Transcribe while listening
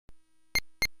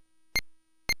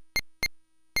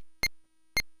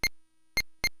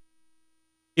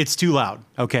It's too loud.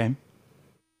 Okay.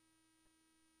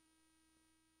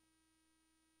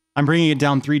 I'm bringing it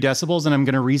down 3 decibels and I'm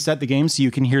going to reset the game so you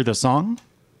can hear the song.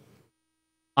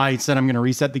 I said I'm going to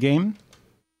reset the game.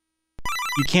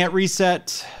 You can't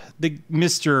reset the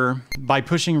Mister by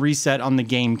pushing reset on the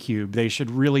GameCube. They should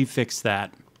really fix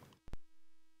that.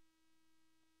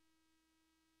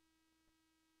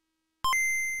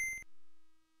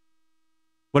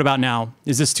 What about now?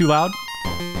 Is this too loud?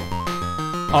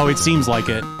 Oh, it seems like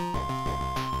it.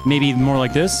 Maybe more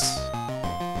like this?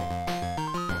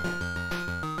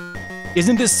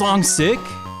 Isn't this song sick?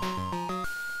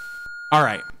 All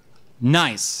right.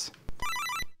 Nice.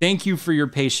 Thank you for your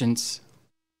patience.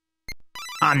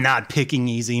 I'm not picking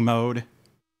easy mode.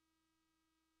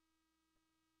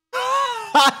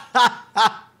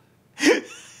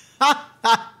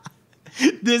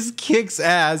 This kicks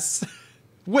ass.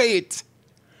 Wait.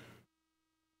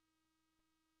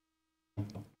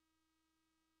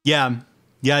 Yeah,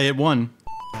 it won.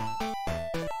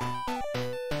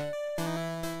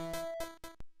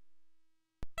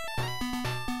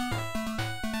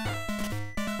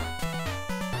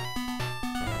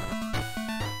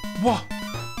 Whoa.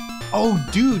 Oh,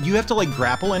 dude, you have to, like,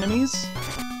 grapple enemies?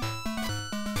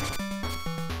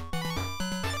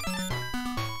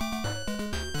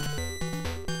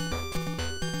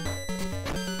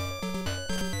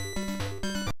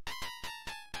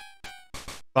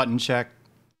 Button check.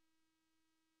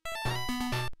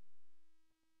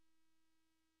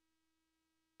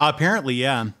 Apparently,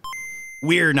 yeah.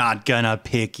 We're not gonna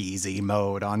pick easy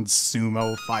mode on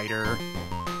Sumo Fighter.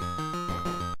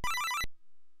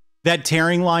 That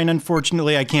tearing line,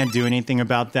 unfortunately, I can't do anything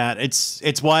about that.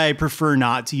 It's why I prefer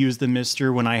not to use the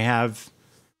Mister when I have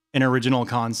an original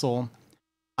console.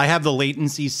 I have the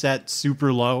latency set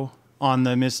super low on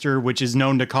the Mister, which is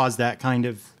known to cause that kind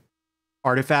of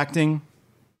artifacting.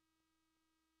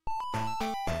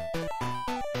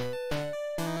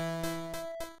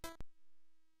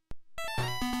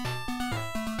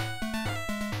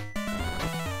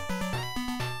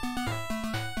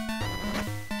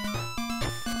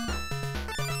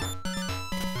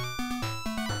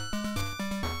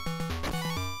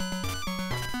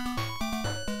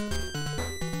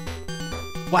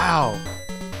 Wow.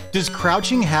 Does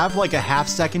crouching have like a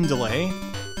half-second delay?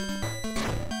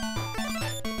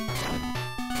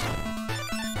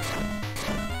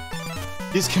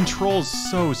 This controls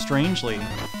so strangely.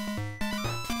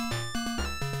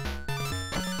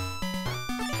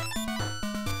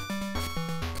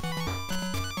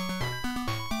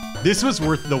 This was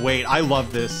worth the wait. I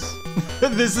love this.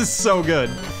 This is so good.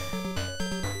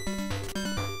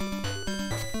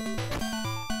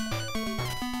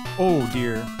 Oh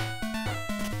dear.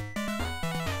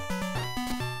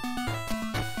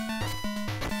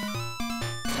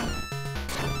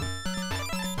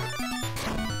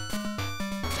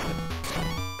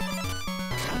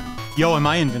 Yo, am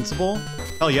I invincible?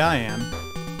 Hell yeah, I am.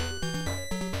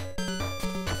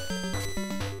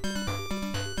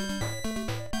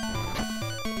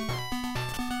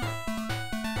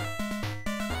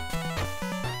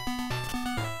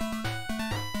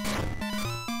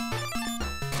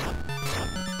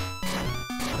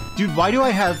 Dude, why do I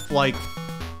have, like,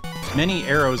 many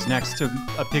arrows next to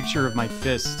a picture of my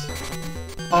fist?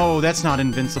 Oh, that's not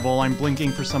invincible. I'm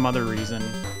blinking for some other reason.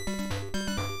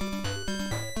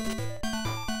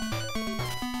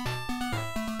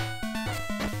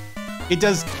 It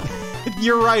does...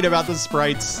 You're right about the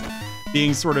sprites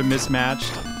being sort of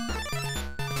mismatched.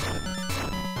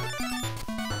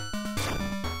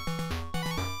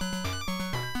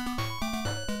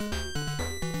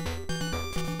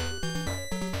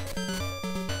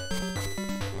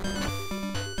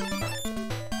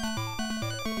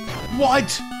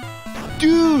 What?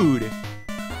 Dude!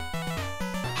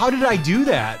 How did I do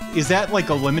that? Is that like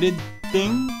a limited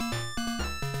thing?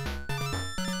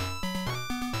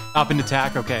 Up and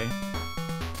attack, okay.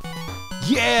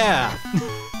 Yeah!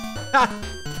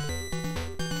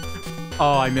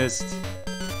 Oh, I missed.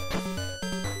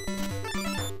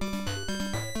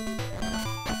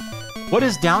 What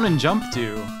does down and jump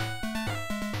do?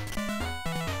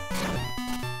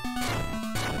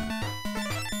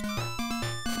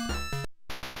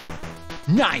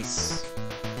 Nice!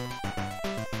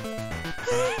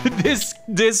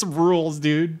 This rules,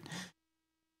 dude.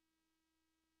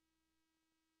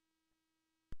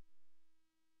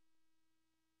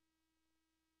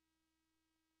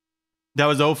 That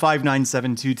was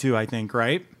 059722, I think,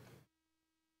 right?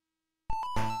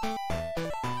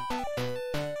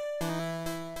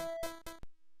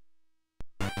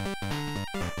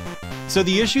 So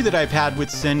the issue that I've had with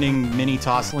sending mini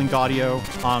Toslink audio,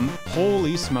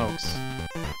 holy smokes.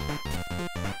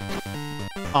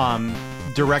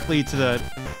 directly to the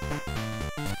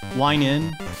line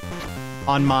in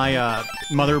on my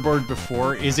motherboard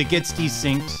before is it gets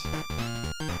desynced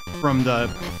from the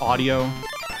audio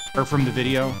or from the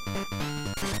video.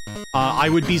 I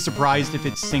would be surprised if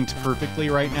it's synced perfectly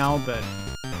right now, but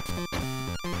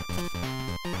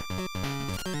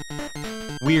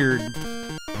weird.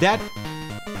 That,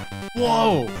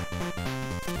 whoa.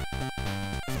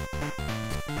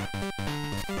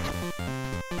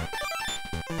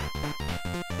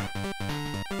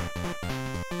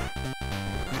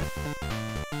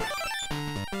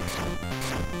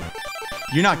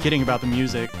 You're not kidding about the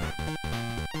music.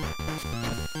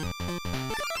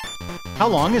 How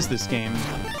long is this game?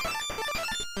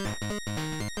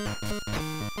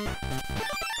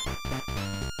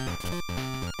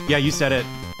 Yeah, you said it.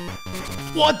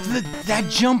 What? That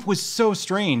jump was so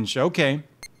strange. Okay.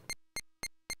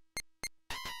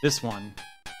 This one.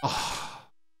 Oh.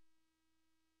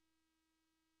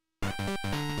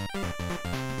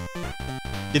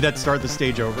 Did that start the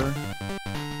stage over?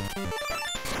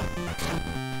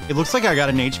 It looks like I got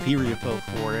an HP refill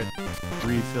for it.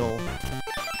 Refill.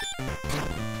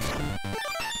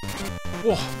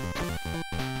 Whoa.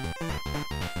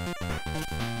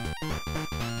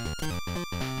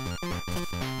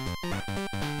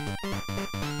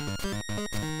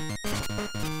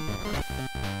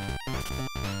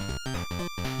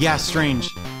 Yeah, strange.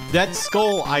 That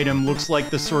skull item looks like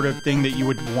the sort of thing that you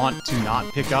would want to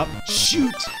not pick up.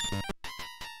 Shoot!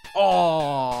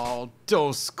 Oh,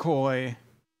 Doskoi.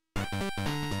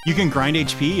 You can grind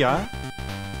HP, yeah?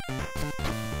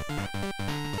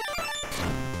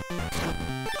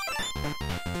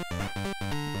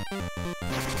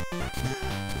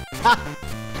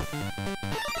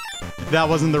 That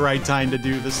wasn't the right time to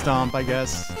do the stomp, I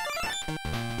guess.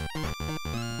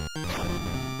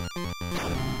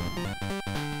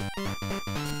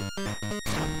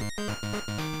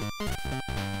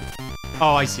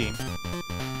 Oh, I see.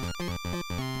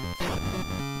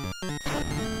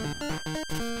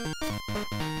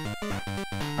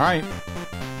 All right.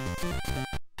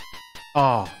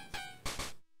 Oh.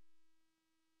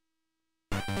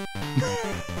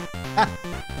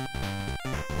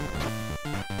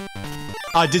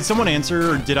 Did someone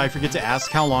answer, or did I forget to ask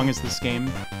how long is this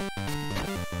game?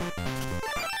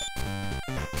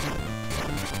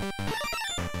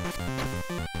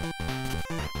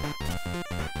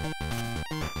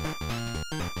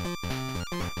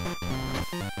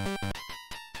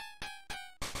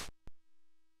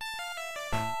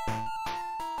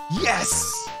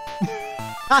 Yes!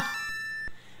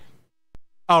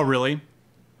 Oh, really?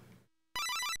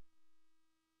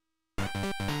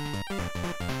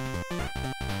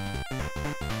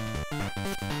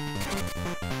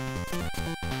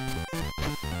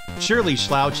 Surely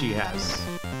Slouchy has.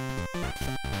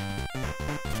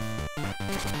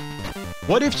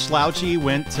 What if Slouchy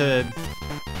went to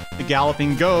the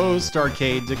Galloping Ghost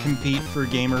arcade to compete for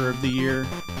Gamer of the Year?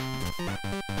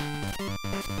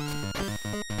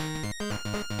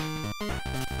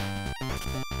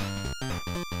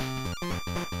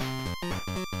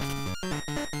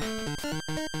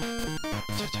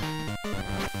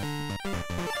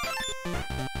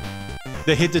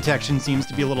 The hit detection seems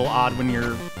to be a little odd when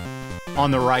you're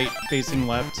on the right facing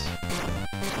left.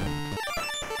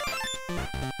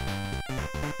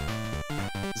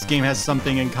 This game has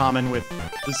something in common with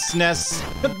the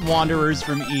SNES Wanderers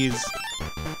from Ease.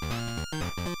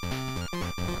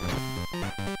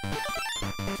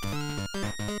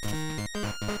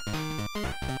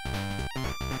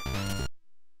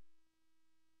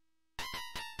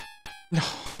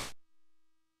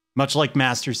 Much like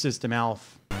Master System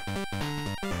Alpha.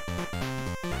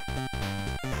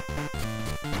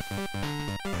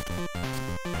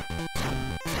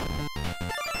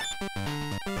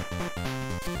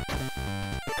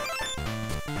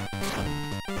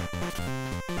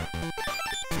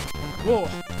 Whoa.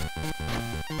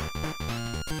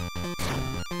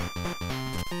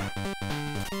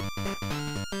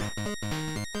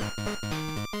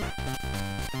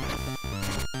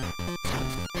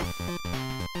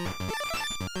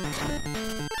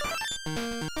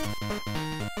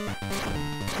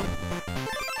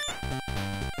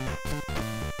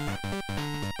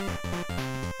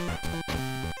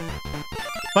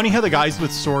 Funny how the guys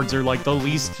with swords are like the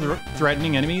least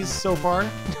threatening enemies so far.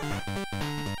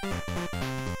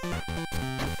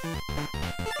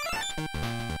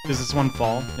 Does this one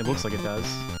fall? It looks like it does.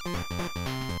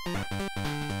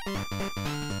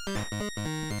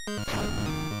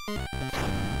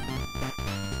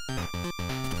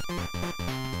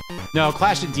 No,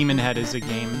 Clash at Demon Head is a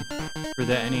game for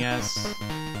the NES.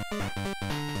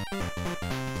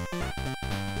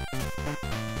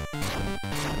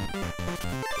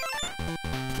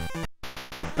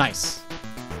 Nice.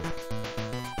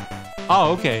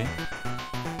 Oh, okay.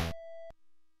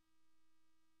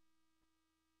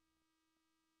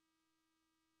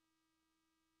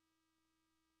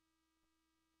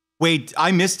 Wait,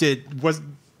 I missed it.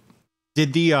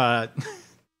 Did the I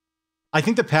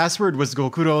think the password was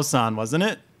Gokuro-san, wasn't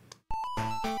it?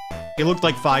 It looked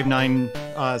like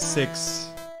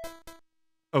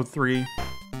 59603.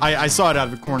 I saw it out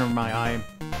of the corner of my eye.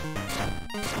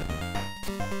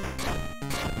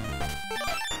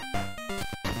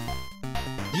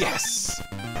 Yes!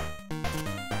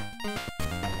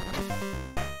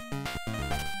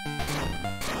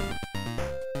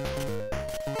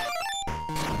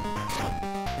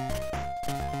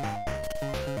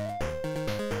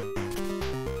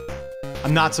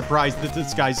 I'm not surprised that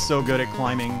this guy's so good at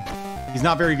climbing. He's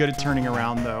not very good at turning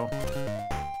around, though.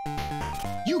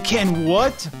 You can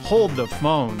what? Hold the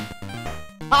phone.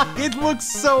 It looks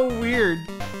so weird.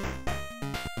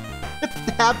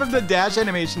 Half of the dash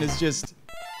animation is just...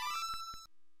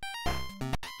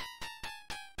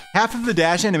 Half of the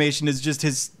dash animation is just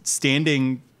his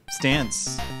standing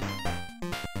stance.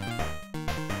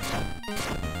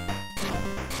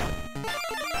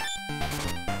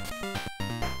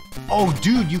 Oh,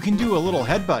 dude, you can do a little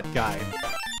headbutt guy.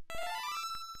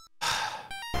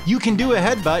 You can do a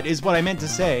headbutt is what I meant to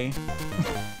say.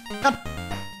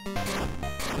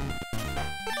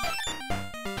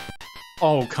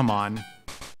 Oh, come on.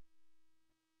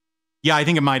 Yeah, I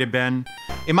think it might have been.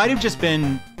 It might have just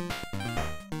been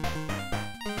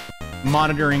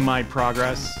monitoring my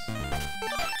progress.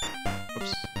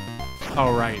 Oops.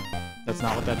 Oh, right. That's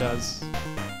not what that does.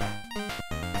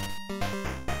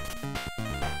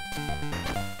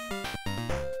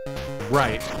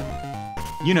 Right.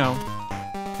 You know.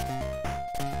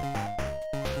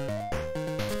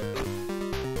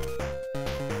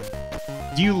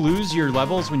 Do you lose your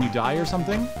levels when you die or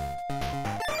something?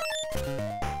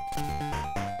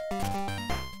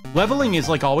 Leveling is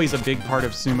like always a big part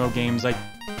of sumo games. I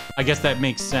guess that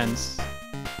makes sense.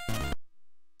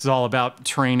 It's all about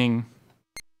training.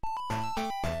 All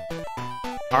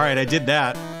right, I did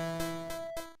that.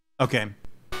 Okay.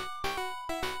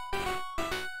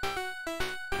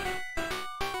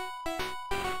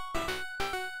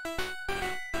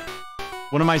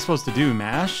 What am I supposed to do,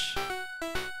 mash?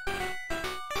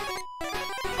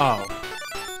 Oh.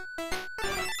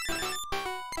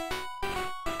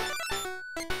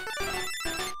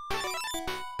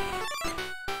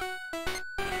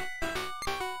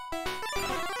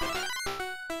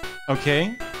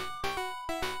 Okay.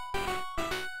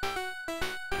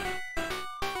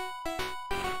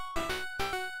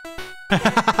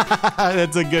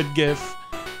 That's a good gif.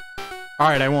 All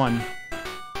right, I won.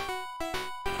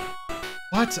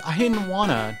 What? I didn't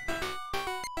wanna.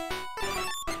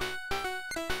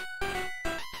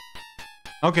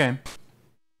 Okay.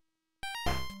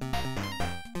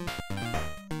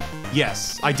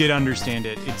 Yes, I did understand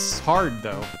it. It's hard,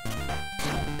 though.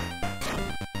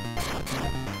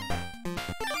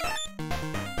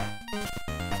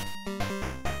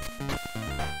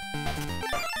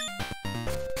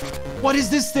 What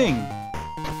is this thing?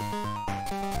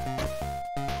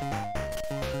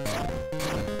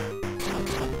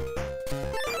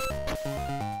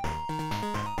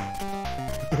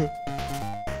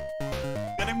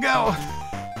 Let him go.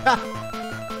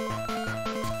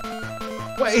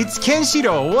 Wait, it's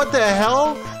Kenshiro. What the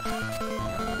hell?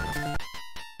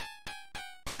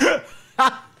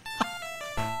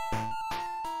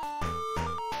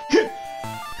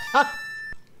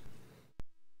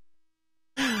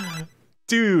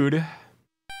 Dude.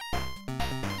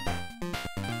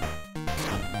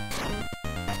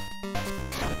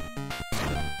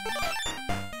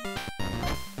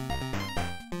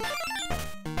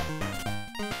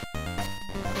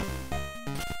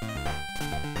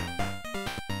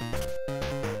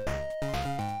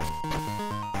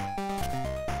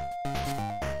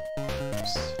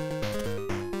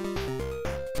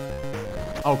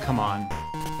 Oh, come on.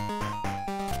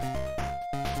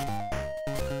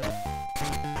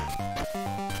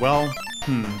 Well,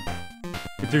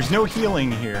 if there's no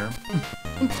healing here,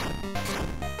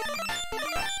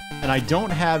 and I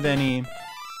don't have any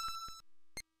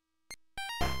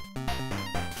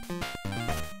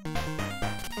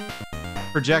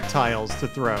projectiles to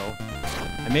throw,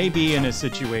 I may be in a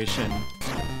situation...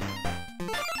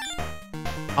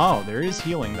 Oh, there is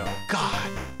healing, though. God!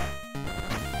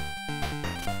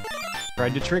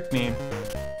 Tried to trick me.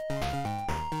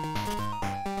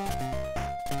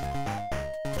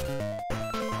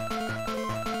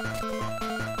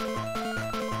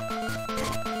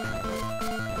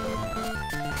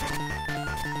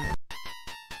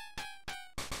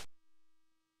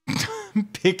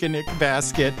 picnic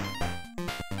basket.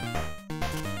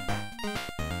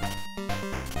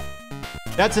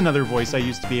 That's another voice I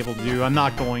used to be able to do. I'm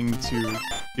not going to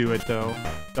do it though.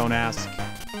 Don't ask.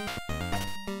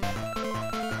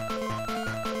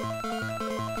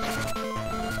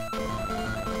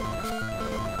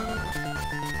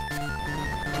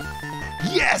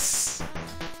 Yes!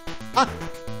 Ah.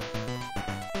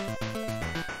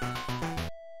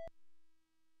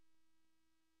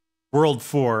 World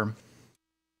 4.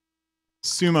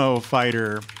 Sumo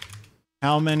Fighter.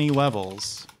 How many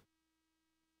levels?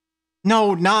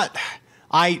 No, not...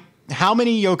 How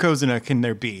many Yokozuna can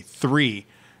there be? 3.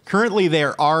 Currently,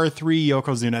 there are 3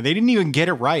 Yokozuna. They didn't even get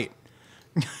it right.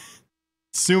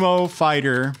 Sumo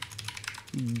Fighter.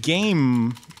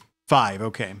 Game 5.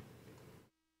 Okay.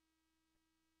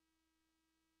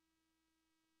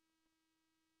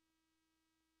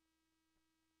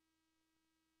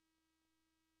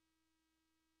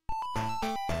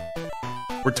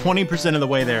 We're 20% of the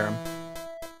way there.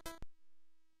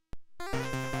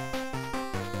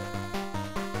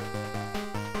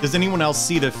 Does anyone else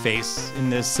see the face in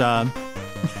this,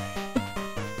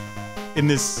 in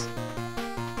this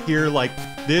here? Like,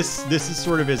 this is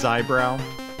sort of his eyebrow.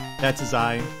 That's his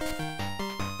eye.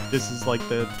 This is like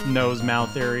the nose,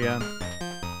 mouth area.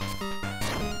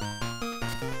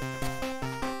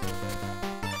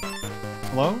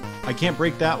 Hello? I can't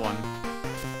break that one.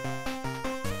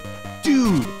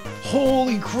 Dude,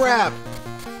 holy crap!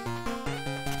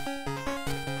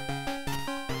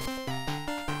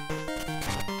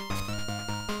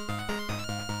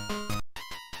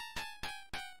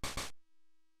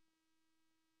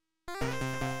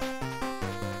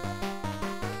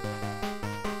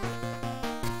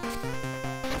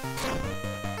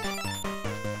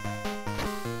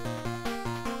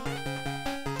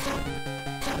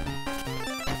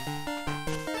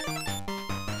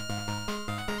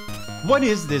 What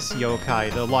is this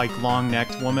yokai? The, like,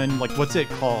 long-necked woman? Like, what's it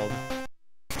called?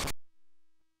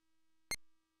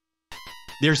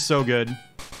 They're so good.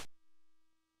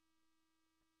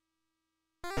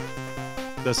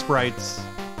 The sprites.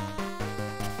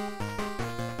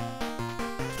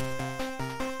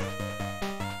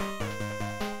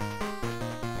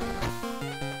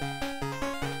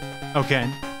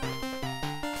 Okay.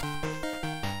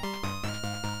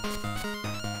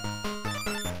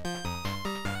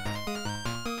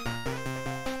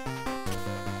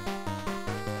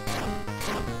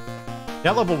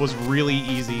 That level was really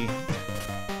easy.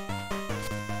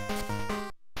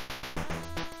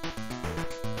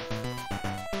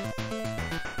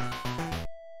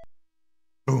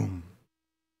 Boom.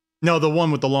 No, the one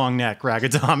with the long neck,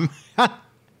 Ragatom.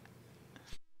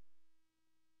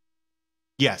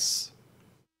 Yes.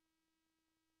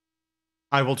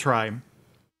 I will try.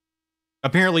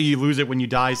 Apparently you lose it when you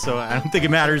die, so I don't think it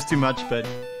matters too much, but...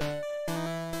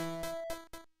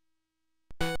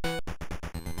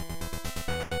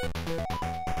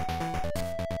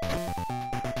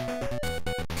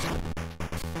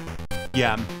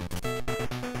 yeah.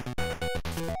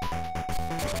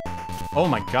 Oh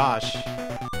my gosh.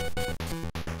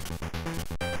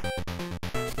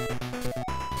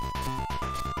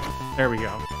 There we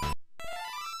go.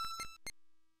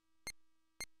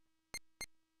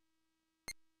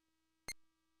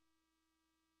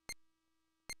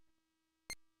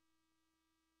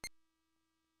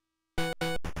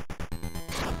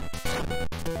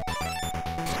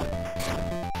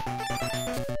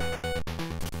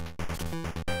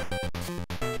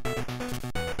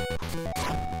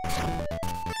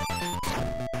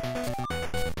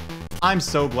 I'm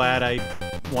so glad I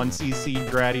won CC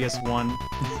Gradius 1.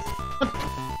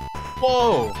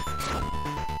 Whoa!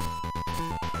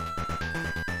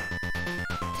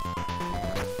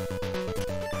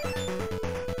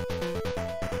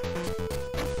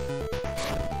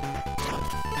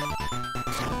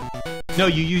 No,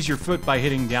 you use your foot by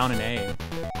hitting down and A.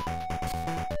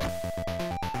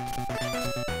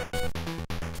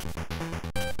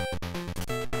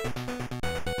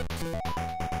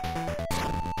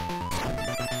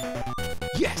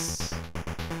 Yes!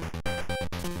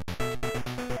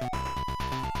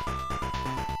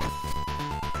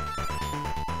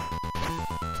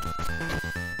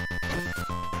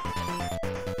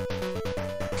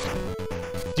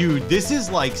 Dude, this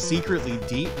is like secretly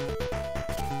deep.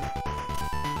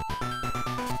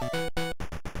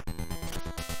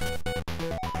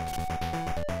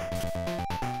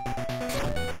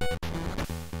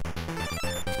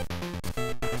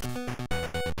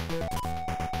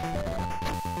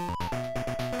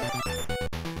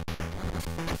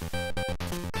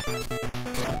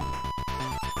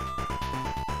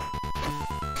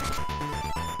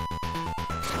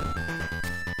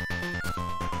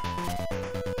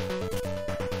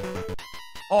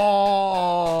 Oh.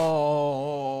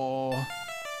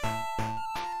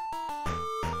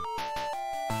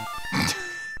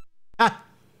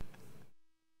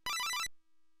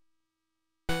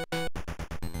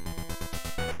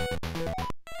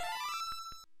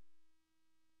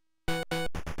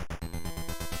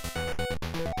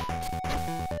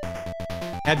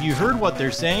 Have you heard what they're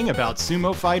saying about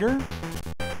Sumo Fighter?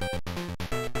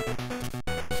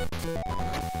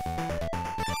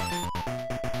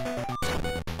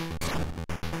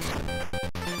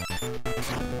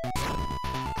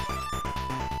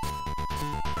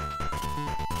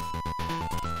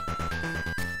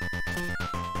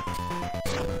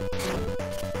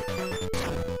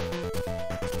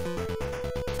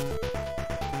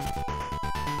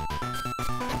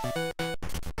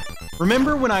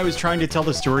 Remember when I was trying to tell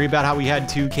the story about how we had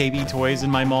 2 KB toys in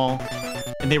my mall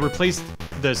and they replaced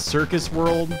the circus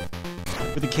world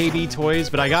with the KB toys,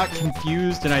 but I got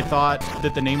confused and I thought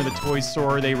that the name of the toy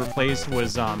store they replaced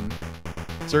was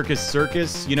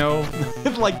Circus, you know,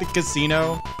 like the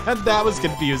casino. That was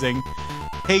confusing.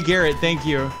 Hey Garrett, thank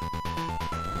you.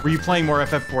 Were you playing more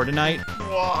FF4 tonight?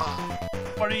 Whoa.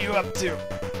 What are you up to?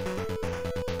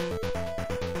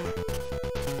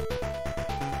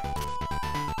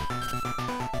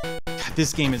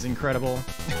 This game is incredible.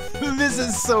 This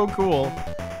is so cool.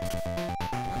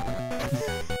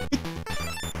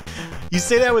 You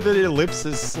say that with an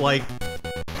ellipsis, like,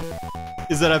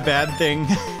 is that a bad thing?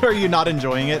 Are you not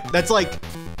enjoying it? That's like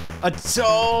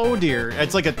oh dear.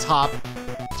 It's like a top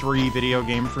 3 video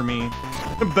game for me.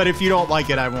 But if you don't like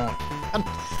it, I won't.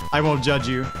 I won't judge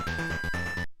you.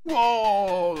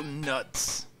 Whoa,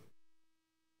 nuts.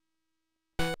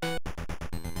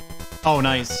 Oh,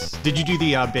 nice. Did you do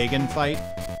the Bagan fight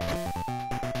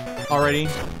already?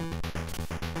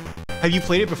 Have you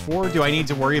played it before? Do I need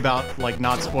to worry about, like,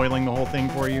 not spoiling the whole thing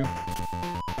for you?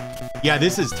 Yeah,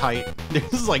 this is tight.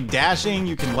 This is like dashing,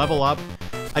 you can level up.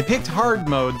 I picked hard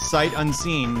mode, sight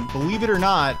unseen. Believe it or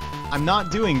not, I'm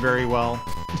not doing very well.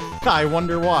 I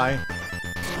wonder why.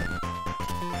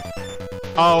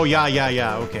 Oh,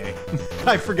 yeah, okay.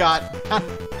 I forgot.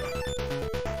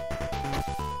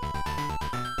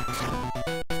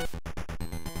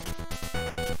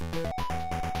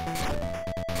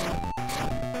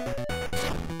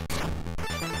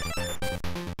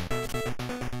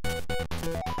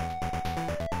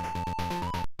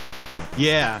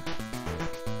 Yeah.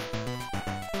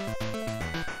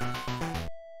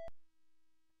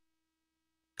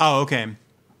 Oh, okay.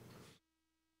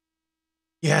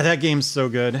 Yeah, that game's so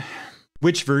good.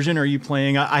 Which version are you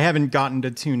playing? I haven't gotten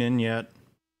to tune in yet.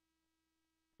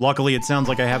 Luckily, it sounds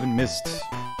like I haven't missed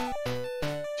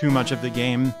too much of the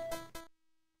game.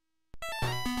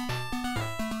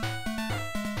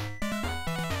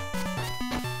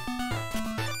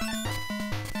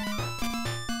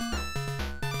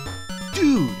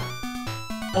 Dude!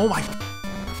 Oh my...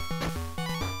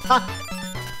 Ha!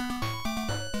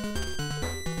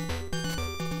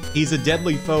 He's a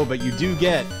deadly foe, but you do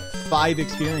get 5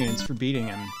 experience for beating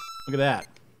him. Look at that.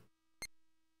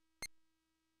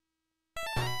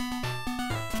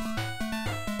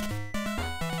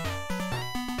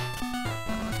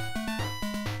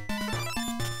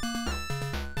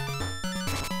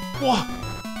 Whoa!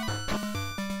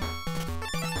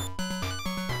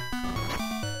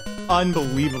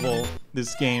 Unbelievable,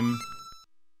 this game.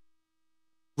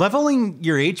 Leveling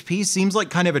your HP seems like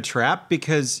kind of a trap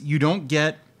because you don't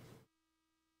get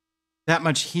that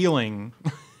much healing.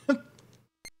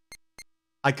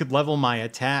 I could level my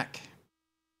attack.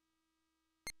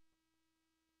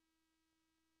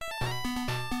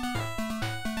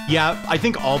 Yeah, I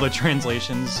think all the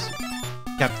translations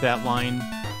kept that line.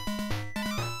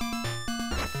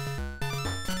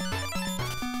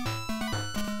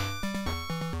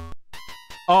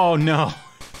 Oh no.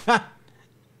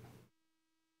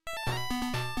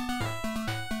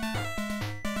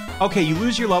 Okay, you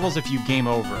lose your levels if you game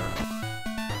over.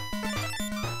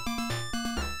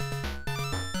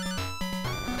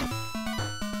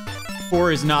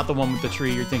 4 is not the one with the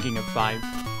tree, you're thinking of 5.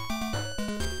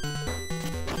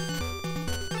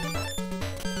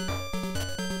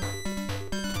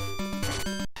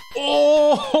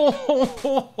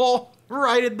 Oh,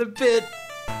 right in the pit.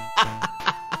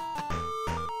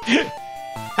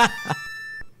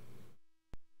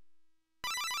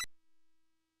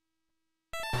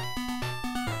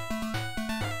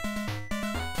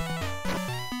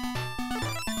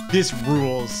 This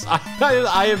rules.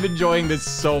 I am enjoying this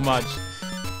so much.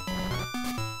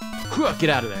 Get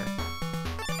out of there.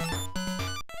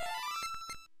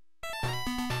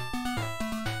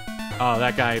 Oh,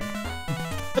 that guy.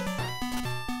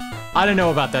 I don't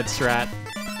know about that strat.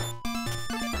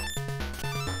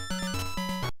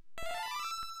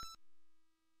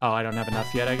 Oh, I don't have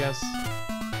enough yet, I guess.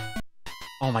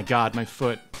 Oh my god, my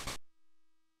foot.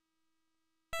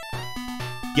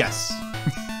 Yes.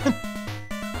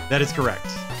 That is correct.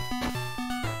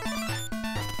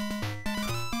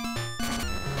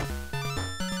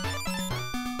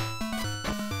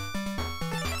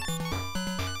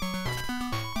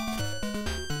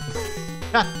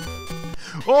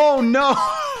 Oh no!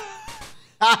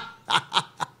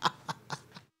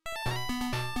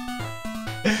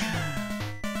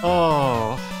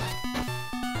 Oh.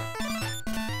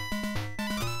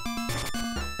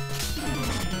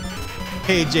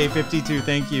 Hey J52,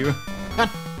 thank you.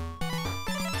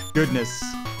 Goodness.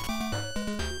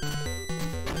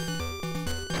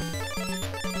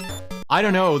 I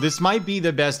don't know, this might be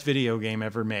the best video game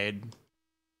ever made.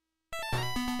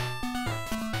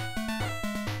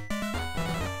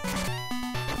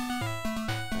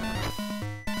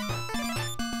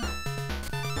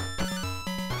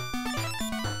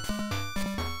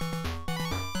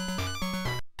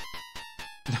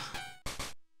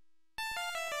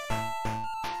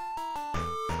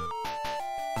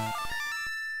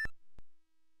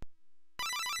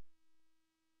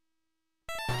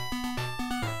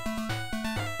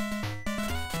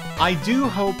 I do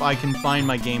hope I can find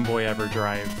my Game Boy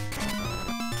EverDrive.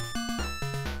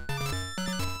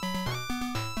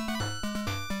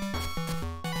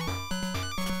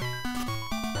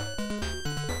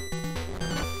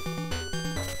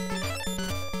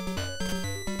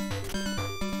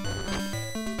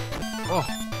 Oh.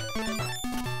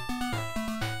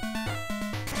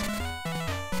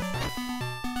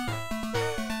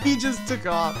 He just took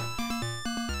off.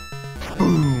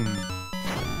 Boom.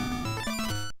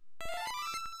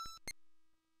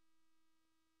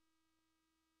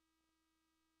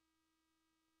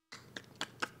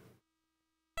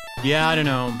 Yeah, I don't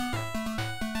know.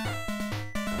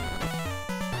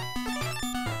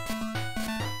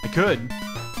 I could.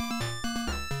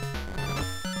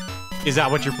 Is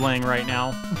that what you're playing right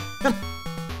now?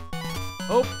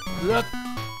 Oh, yep,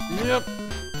 yep.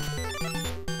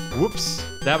 Whoops,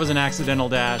 that was an accidental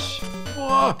dash.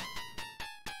 Whoa.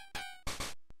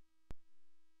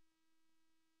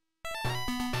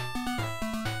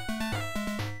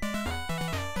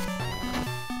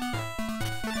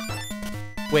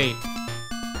 Wait,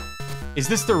 is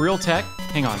this the real tech?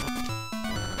 Hang on.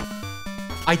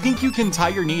 I think you can tie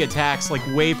your knee attacks like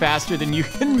way faster than you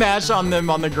can mash on them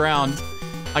on the ground.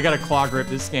 I gotta claw grip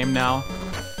this game now.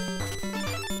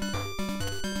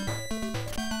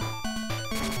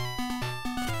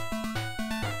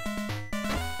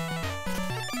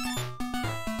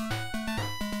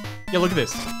 Yeah, look at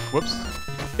this. Whoops.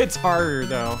 It's harder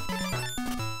though.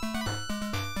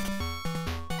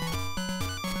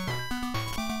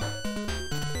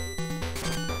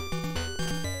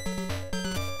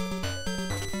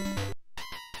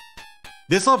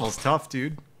 This level's tough,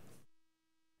 dude.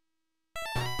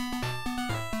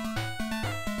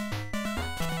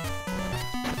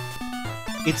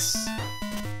 It's...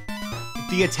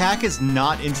 The attack is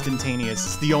not instantaneous.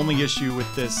 It's the only issue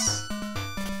with this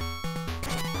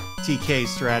TK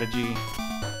strategy.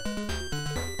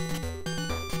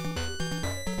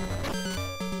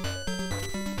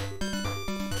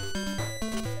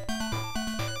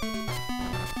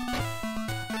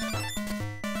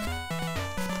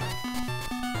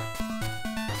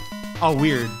 Oh,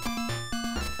 weird.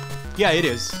 Yeah, it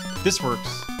is. This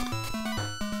works.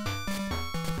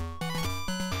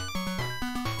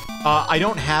 I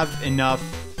don't have enough...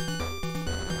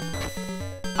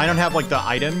 I don't have, like, the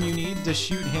item you need to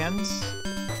shoot hands.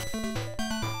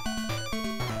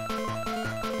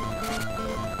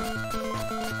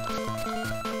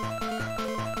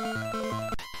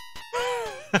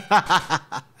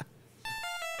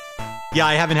 Yeah,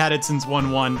 I haven't had it since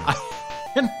 1-1.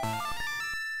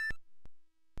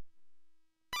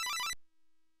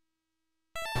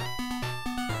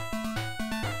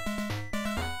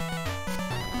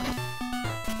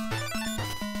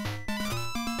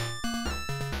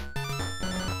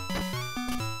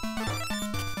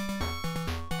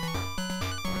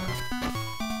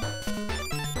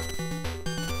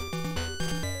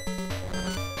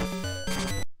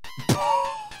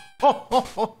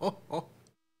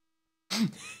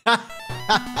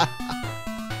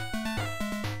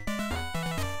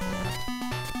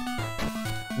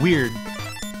 Weird.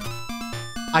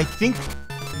 I think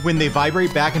when they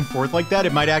vibrate back and forth like that,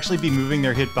 it might actually be moving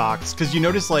their hitbox. Because you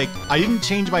notice, like, I didn't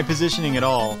change my positioning at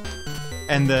all.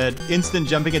 And the instant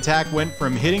jumping attack went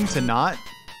from hitting to not.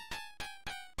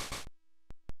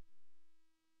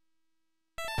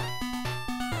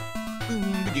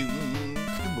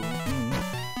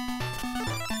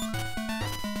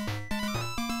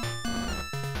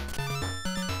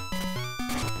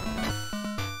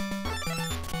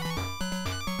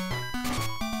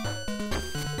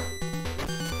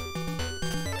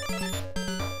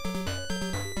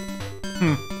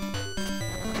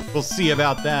 We'll see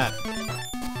about that.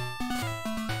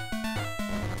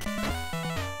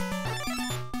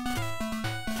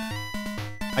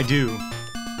 I do.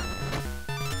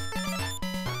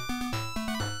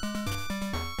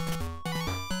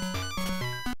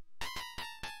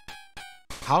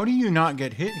 How do you not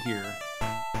get hit here?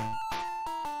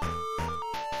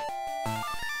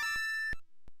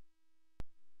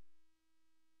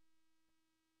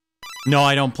 No,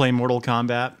 I don't play Mortal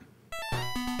Kombat.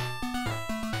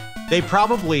 They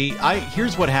probably...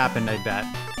 Here's what happened, I bet.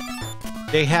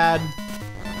 They had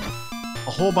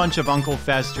a whole bunch of Uncle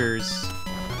Festers.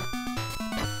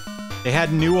 They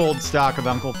had new old stock of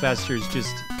Uncle Festers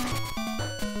just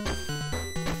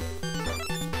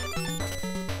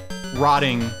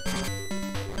rotting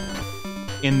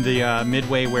in the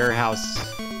Midway warehouse.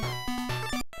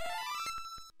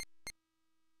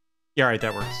 Yeah, alright,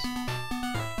 that works.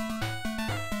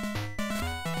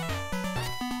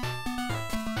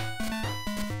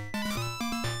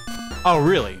 Oh,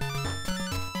 really?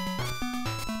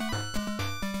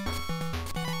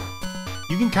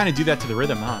 You can kind of do that to the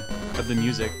rhythm, huh? Of the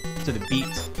music, to the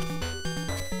beat.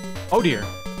 Oh dear.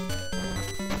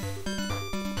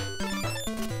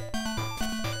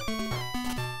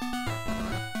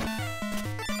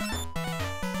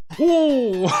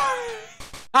 Whoa!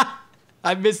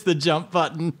 I missed the jump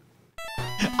button.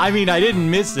 I mean, I didn't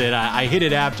miss it. I hit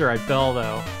it after I fell,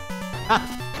 though.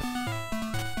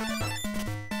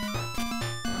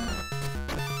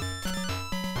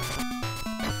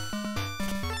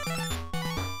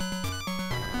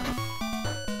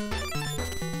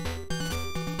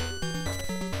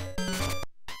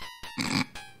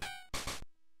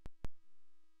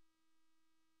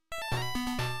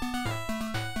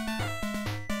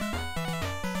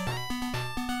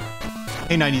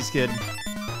 Hey, 90s kid.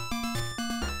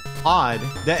 Odd.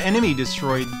 That enemy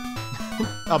destroyed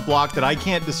a block that I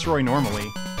can't destroy normally.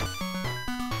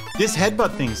 This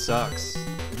headbutt thing sucks.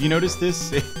 Have you noticed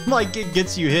this? Like, it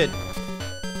gets you hit.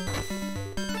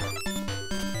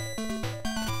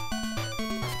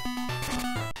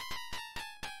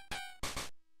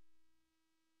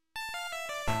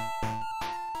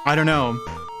 I don't know.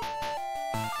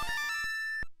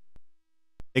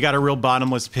 They got a real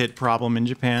bottomless pit problem in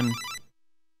Japan.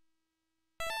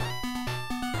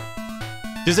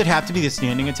 Does it have to be the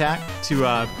standing attack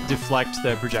to deflect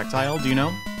the projectile? Do you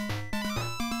know?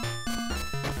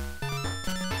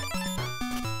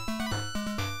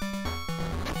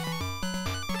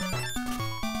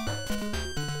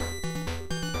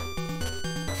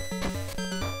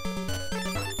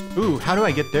 Ooh, how do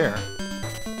I get there?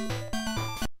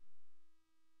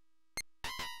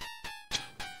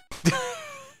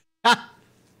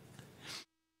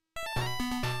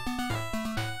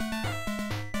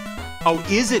 Oh,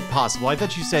 is it possible? I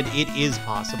thought you said it is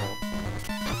possible.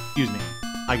 Excuse me.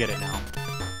 I get it now.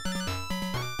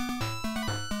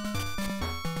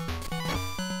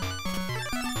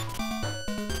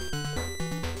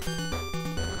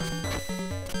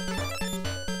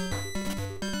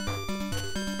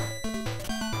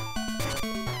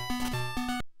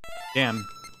 Damn.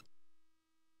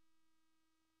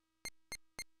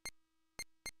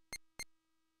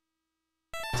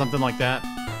 Something like that.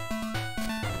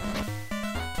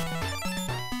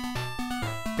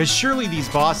 Because surely these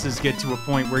bosses get to a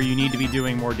point where you need to be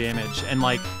doing more damage. And,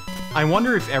 like, I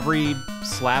wonder if every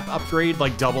slap upgrade,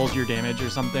 like, doubles your damage or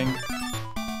something.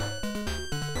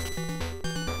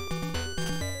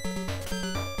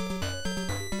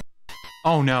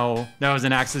 Oh no, that was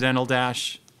an accidental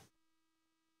dash.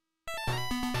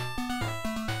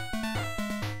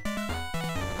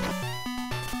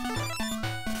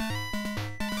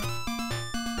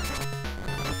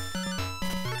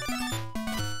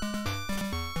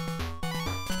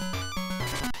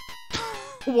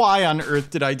 Why on earth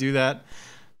did I do that?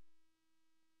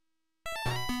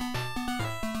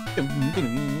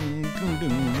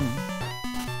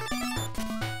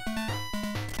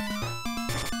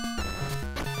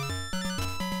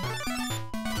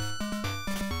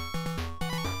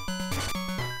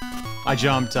 I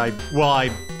jumped.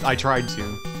 I tried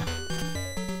to.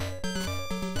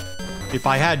 If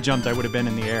I had jumped, I would have been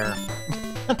in the air.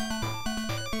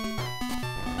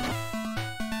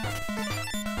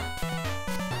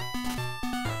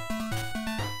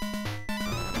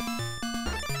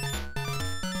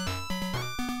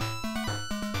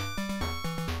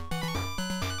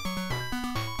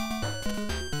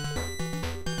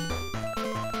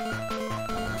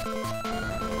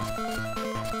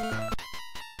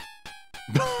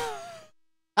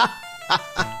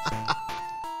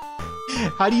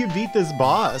 How do you beat this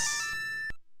boss?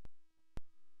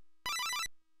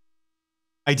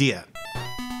 Idea.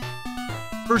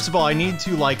 First of all, I need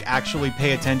to like actually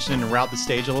pay attention and route the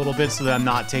stage a little bit so that I'm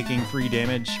not taking free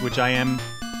damage, which I am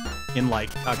in like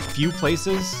a few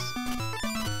places.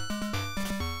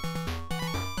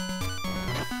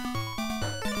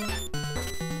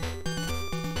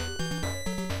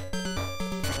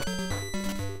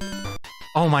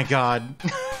 Oh my god.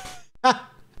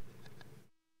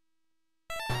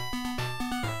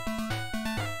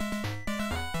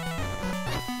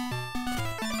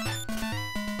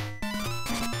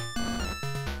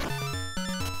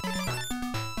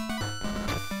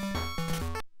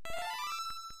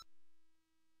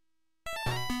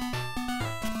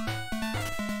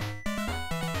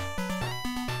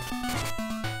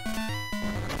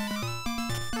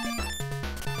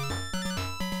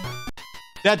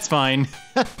 That's fine.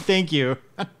 Thank you.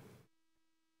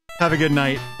 Have a good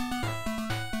night.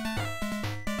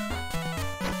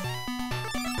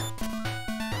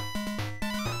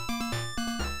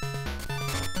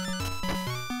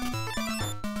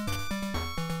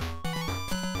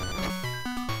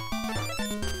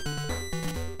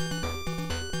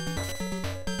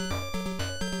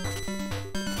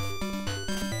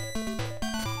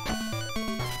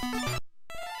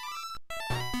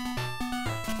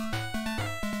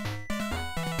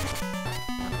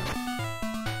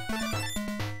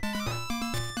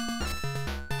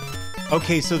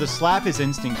 Okay, so the slap is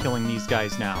instant killing these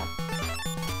guys now.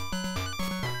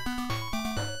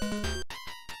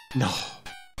 No.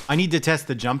 I need to test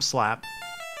the jump slap.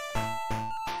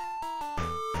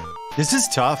 This is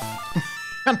tough.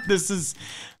 This is...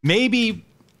 Maybe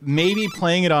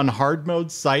playing it on hard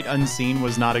mode sight unseen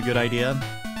was not a good idea.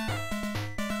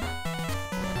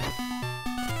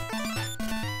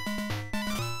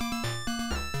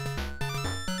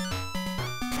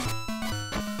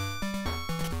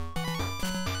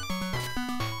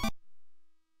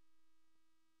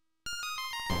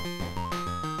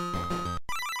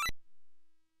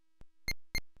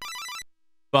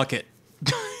 Bucket.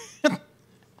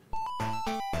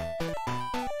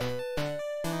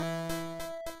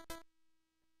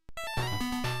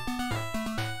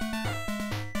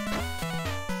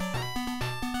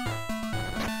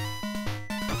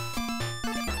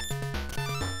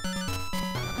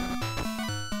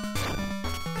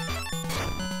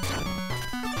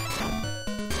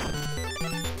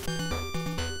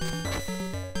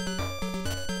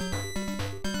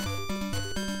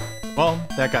 Well,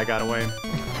 that guy got away.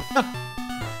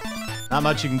 Not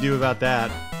much you can do about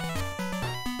that.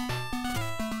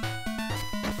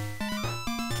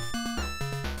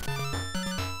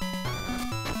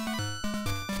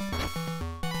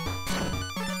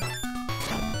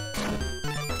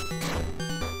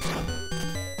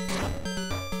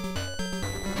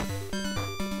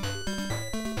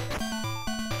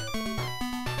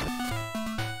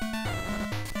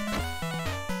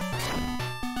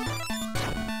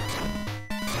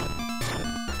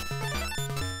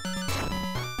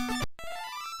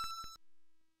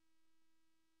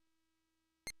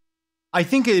 I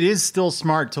think it is still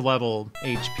smart to level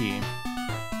HP.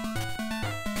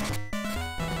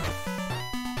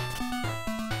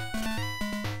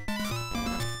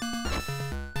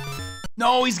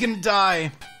 No, he's gonna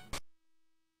die.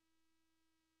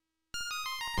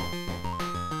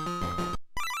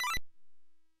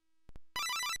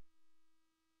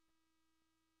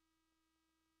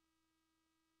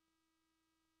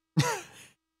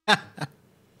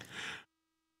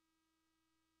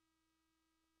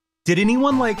 Did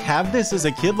anyone like have this as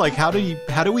a kid? Like how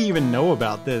do we even know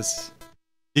about this?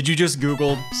 Did you just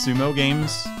Google sumo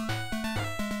games?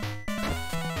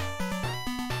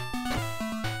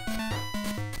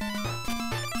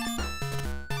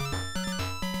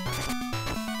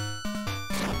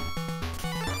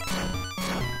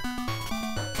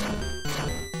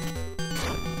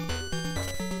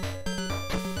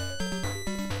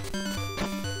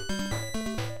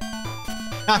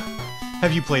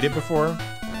 Have you played it before?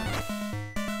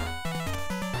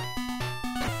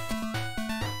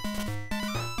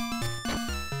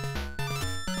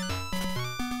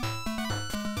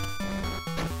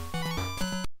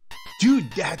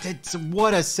 Dude, that's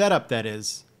what a setup that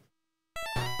is.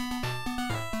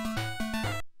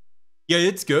 Yeah,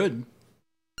 it's good.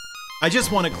 I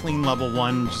just want a clean level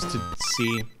 1 just to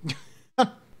see.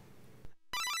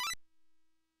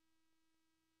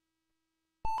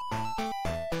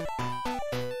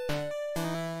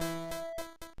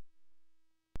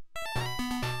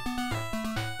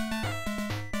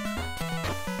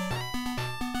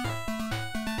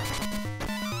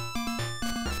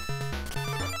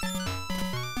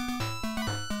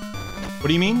 What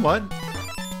do you mean? What?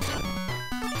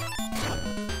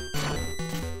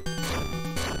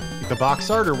 Like a box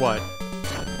art or what?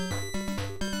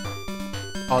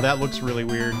 Oh, that looks really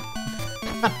weird.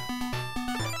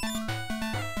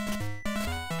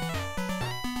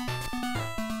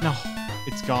 No,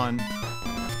 it's gone.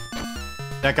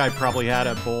 That guy probably had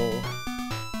a bowl.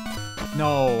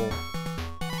 No.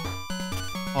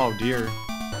 Oh dear.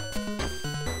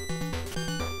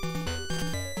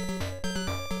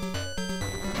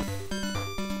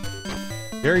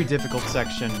 Very difficult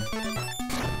section.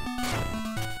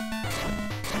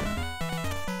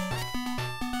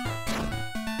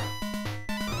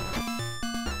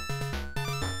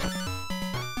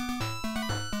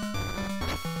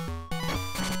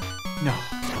 No.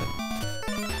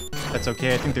 That's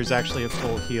okay. I think there's actually a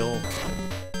full heal.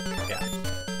 Yeah.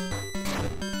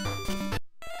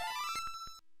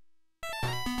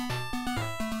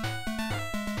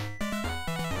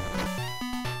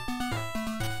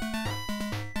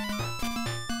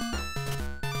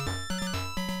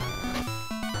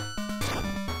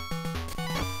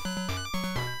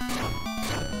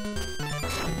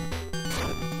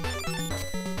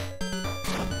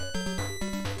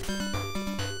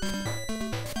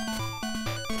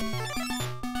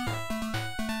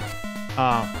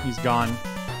 Oh, he's gone.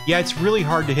 Yeah, it's really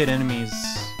hard to hit enemies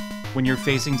when you're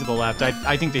facing to the left.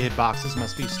 I think the hitboxes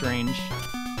must be strange.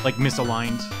 Like,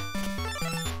 misaligned.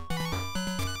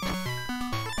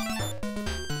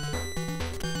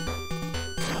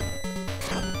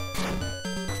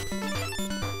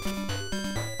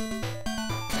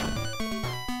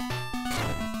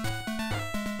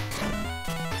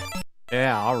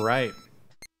 Yeah, alright.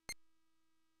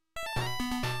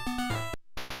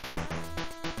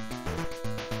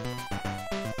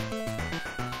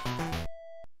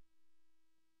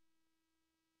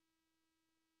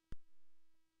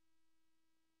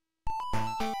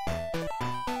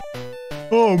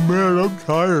 Oh man, I'm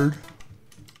tired.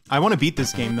 I want to beat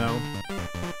this game though.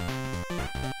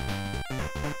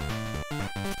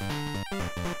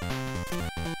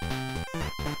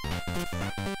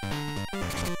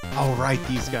 Oh right,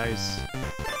 these guys.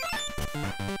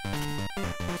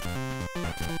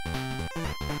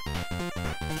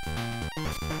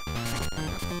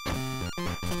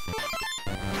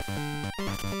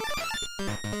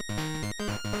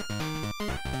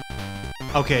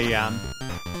 Okay, yeah.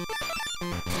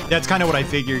 That's kind of what I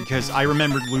figured, because I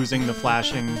remembered losing the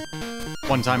flashing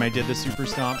one time I did the super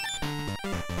stomp.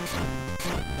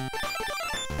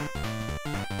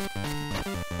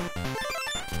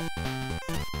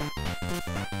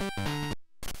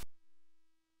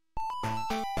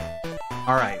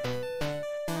 Alright.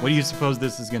 What do you suppose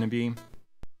this is going to be?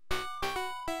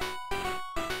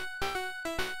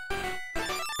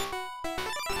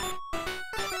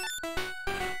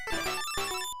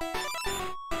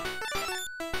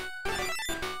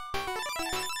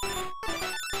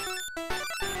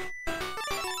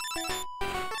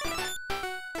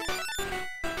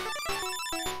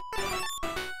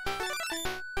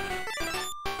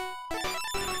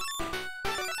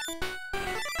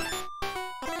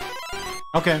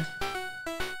 Okay.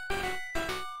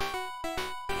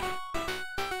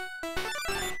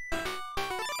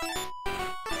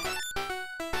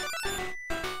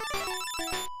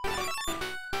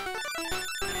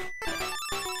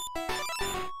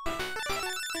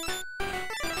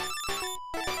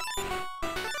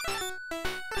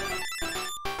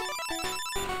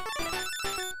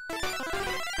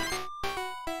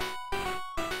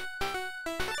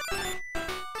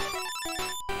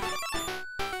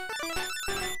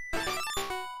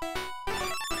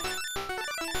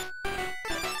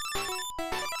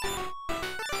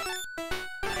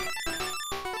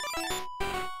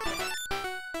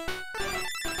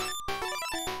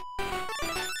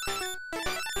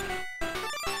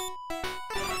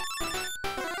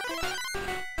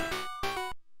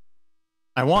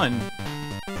 I won.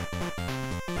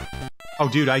 Oh,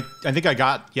 dude, I think I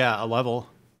got, yeah, a level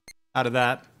out of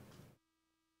that.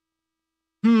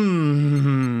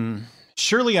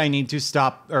 Surely I need to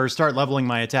stop or start leveling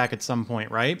my attack at some point,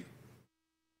 right?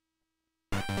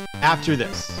 After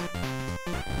this.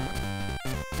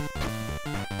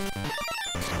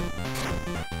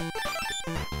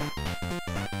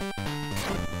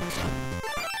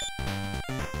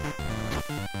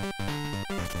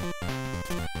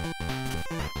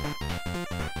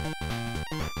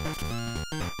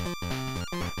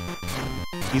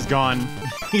 He's gone.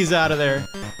 He's out of there.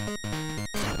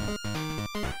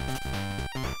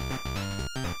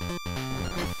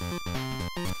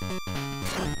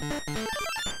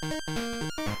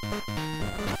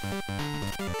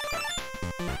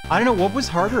 I don't know, what was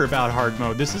harder about hard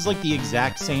mode? This is like the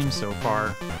exact same so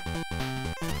far.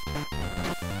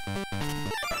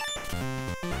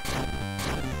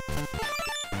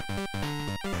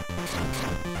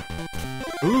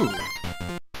 Ooh.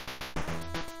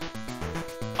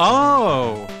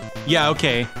 Oh! Yeah,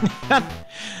 okay.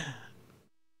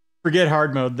 Forget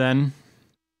hard mode then.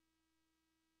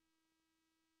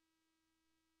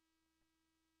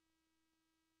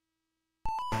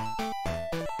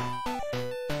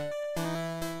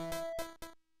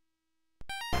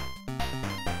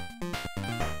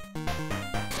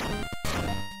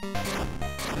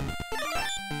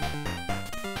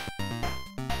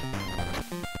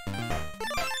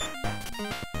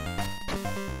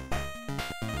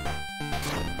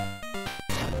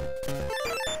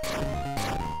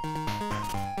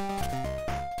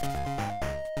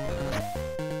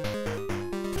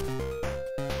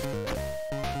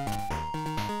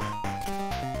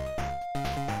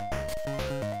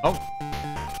 Oh.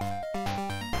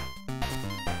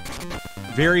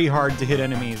 Very hard to hit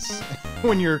enemies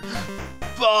when you're...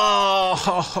 Oh,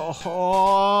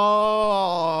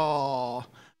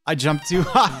 I jumped too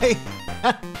high.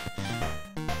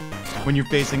 When you're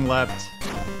facing left.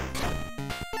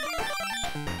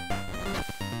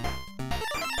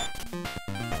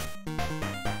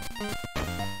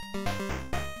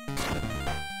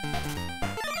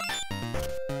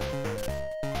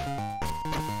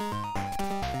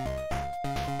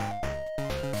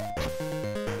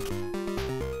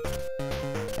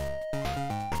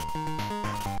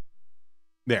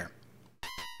 There.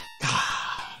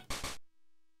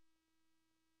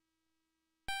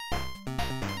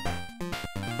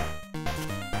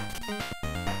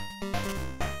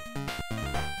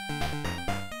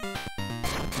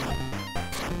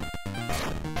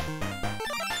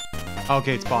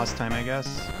 Okay, it's boss time, I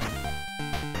guess.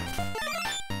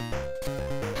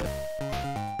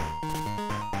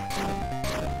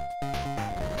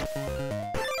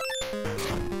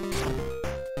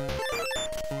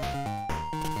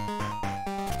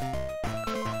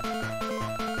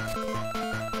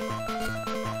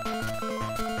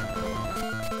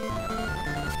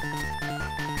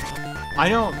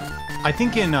 I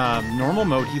think in normal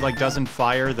mode he like doesn't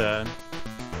fire the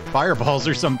fireballs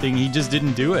or something. He just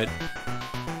didn't do it.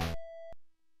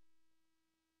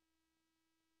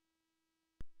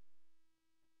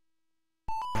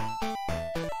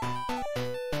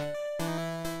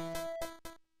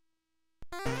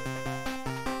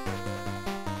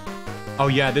 Oh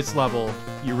yeah, this level,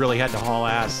 you really had to haul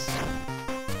ass.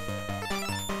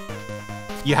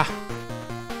 Yeah.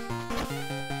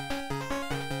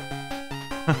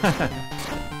 Uh-oh.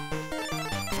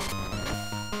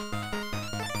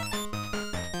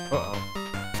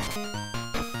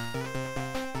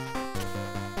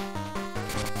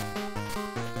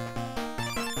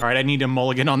 Alright, I need a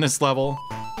mulligan on this level.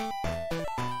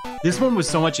 This one was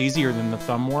so much easier than the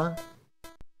thumb war.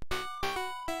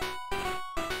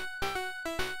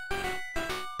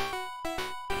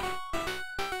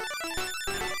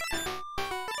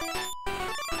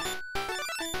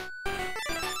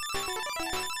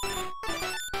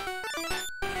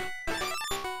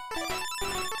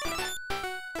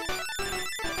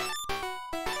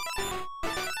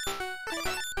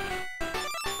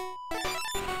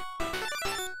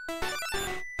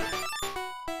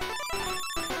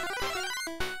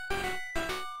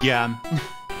 Yeah.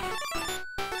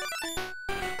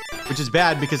 Which is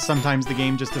bad because sometimes the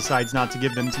game just decides not to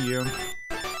give them to you.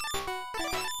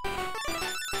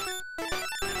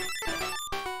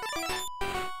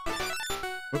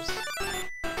 Oops.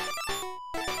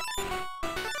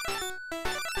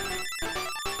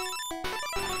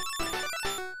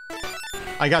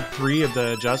 I got 3 of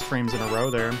the just frames in a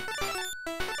row there.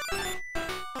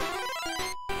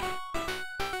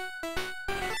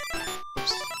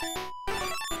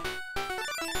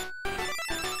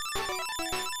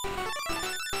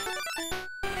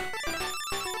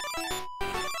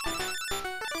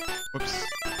 Whoops.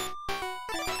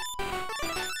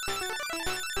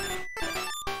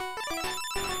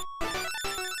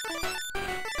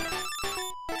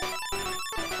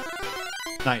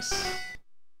 Nice.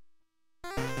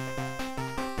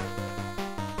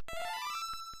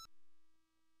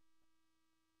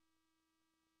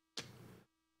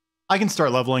 I can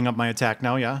start leveling up my attack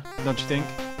now, yeah? Don't you think?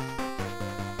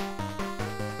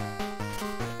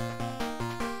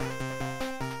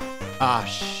 Ah,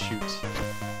 shoot.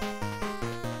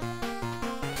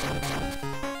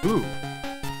 Ooh.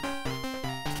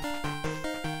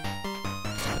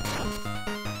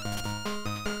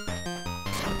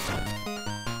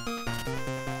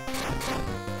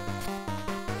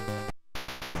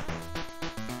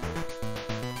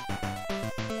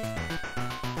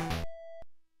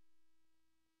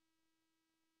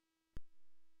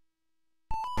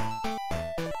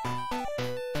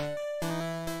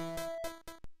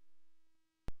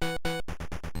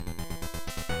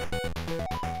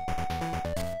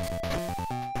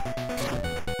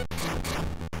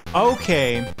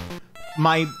 Okay.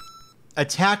 My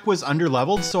attack was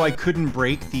underleveled, so I couldn't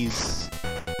break these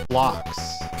blocks.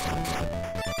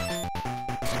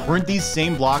 Weren't these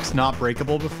same blocks not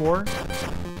breakable before?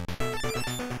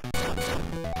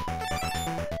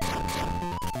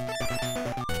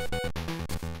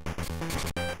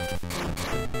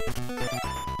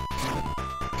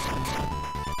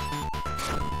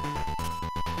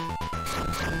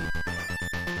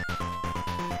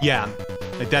 Yeah,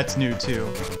 like that's new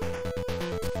too.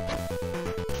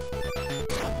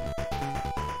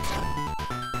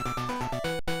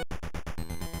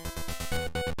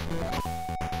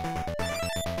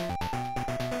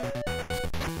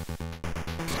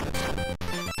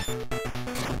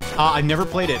 I've never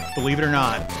played it, believe it or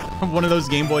not. One of those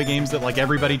Game Boy games that like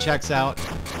everybody checks out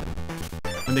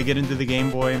when they get into the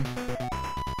Game Boy.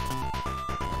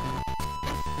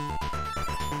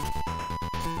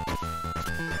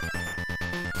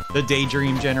 The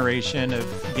Daydream generation of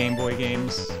Game Boy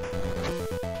games.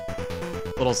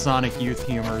 Little Sonic Youth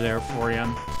humor there for you,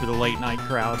 for the late night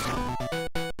crowd.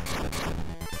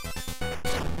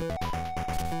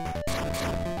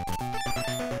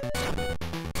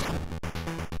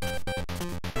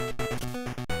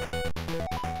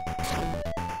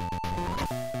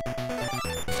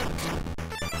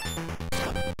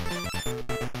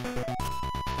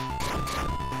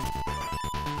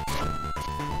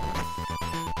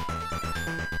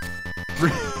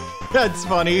 That's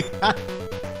funny.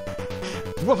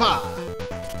 Whoopah!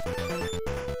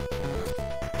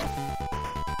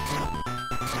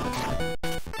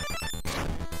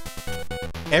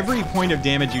 Every point of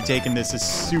damage you take in this is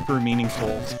super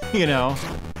meaningful, you know?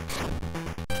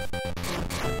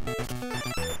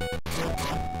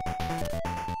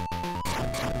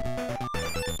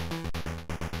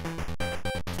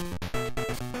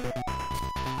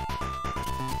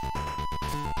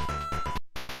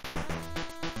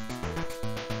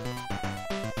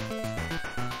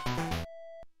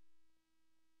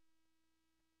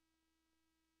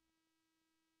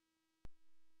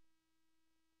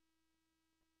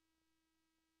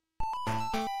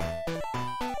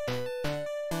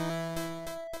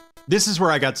 This is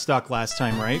where I got stuck last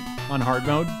time, right? On hard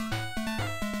mode.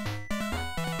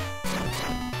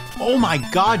 Oh my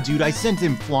god, dude, I sent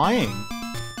him flying.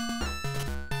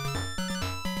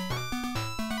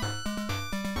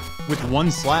 With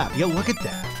one slap. Yeah, look at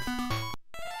that.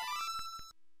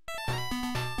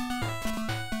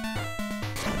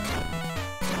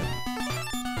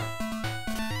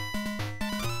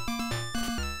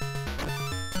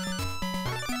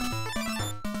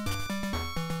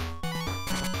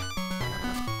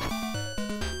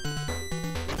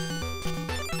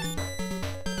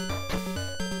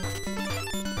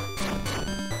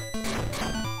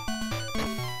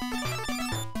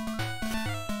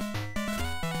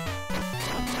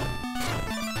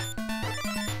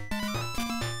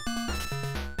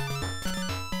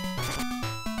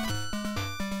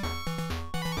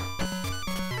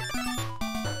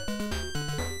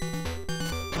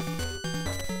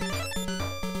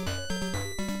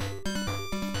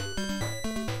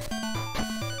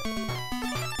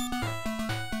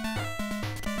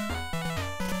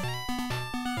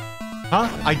 Huh?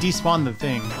 I despawned the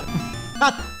thing.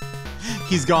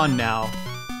 He's gone now.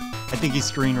 I think he's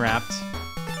screen wrapped.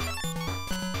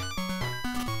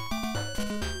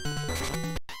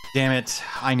 Damn it.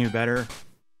 I knew better.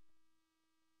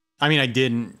 I mean, I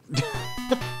didn't.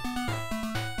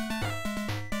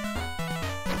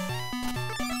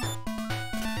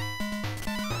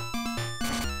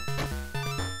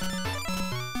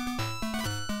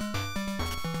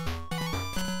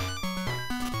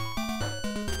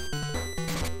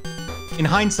 In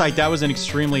hindsight, that was an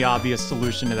extremely obvious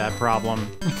solution to that problem.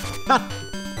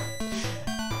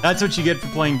 That's what you get for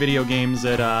playing video games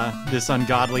at this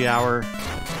ungodly hour.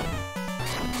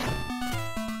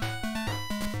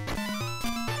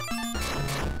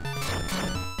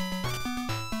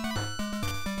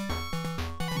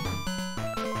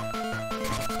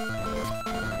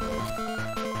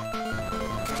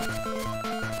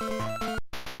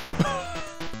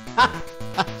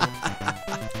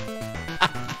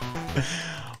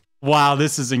 Wow,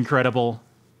 this is incredible.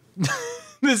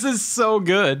 This is so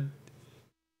good.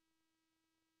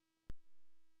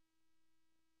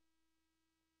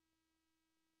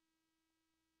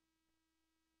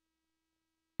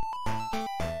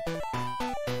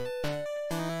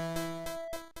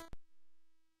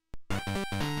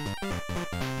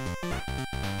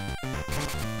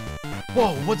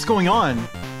 Whoa, what's going on?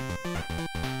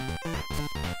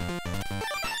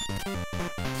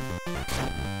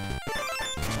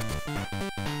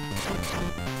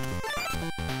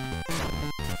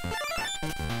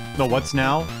 The what's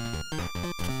now?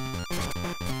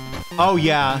 Oh,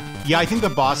 yeah. Yeah, I think the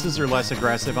bosses are less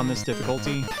aggressive on this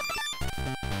difficulty.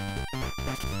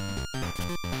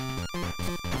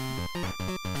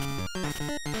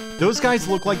 Those guys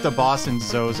look like the boss in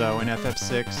Zozo in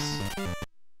FF6.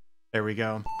 There we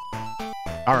go.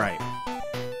 Alright.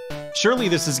 Surely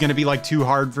this is gonna be, like, too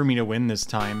hard for me to win this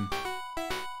time.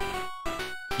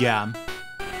 Yeah.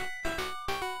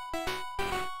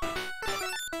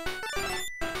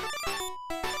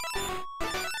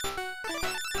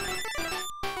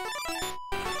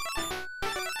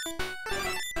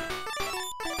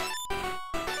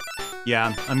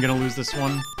 Yeah, I'm gonna lose this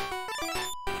one.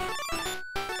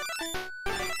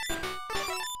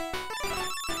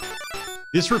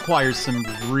 This requires some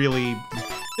really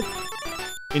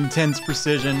intense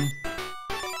precision.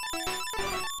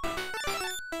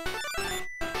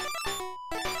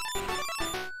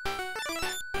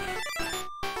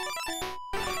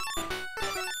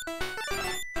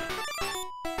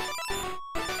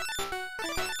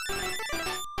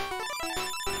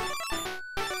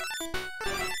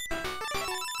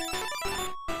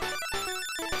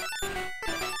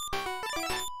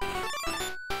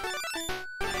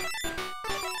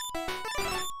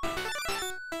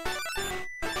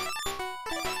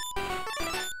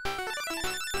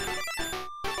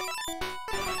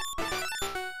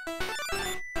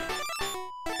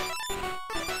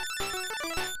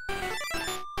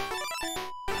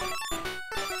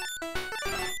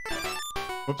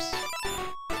 Whoops.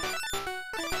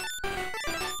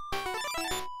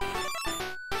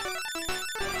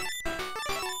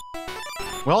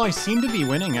 Well, I seem to be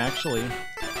winning, actually.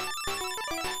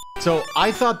 So,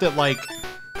 I thought that, like,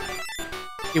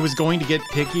 it was going to get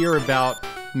pickier about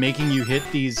making you hit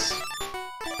these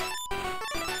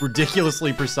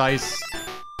ridiculously precise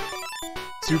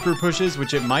super pushes,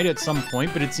 which it might at some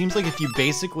point, but it seems like if you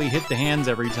basically hit the hands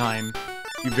every time,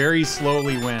 you very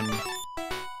slowly win.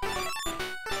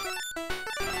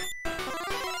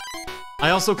 I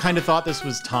also kind of thought this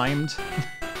was timed.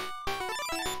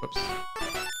 Whoops.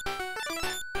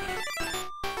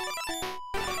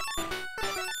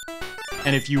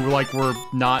 And if you like were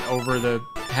not over the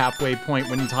halfway point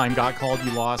when time got called,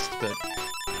 you lost, but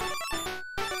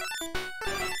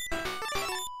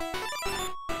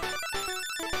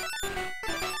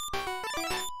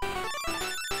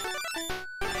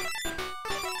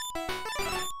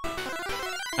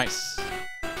nice.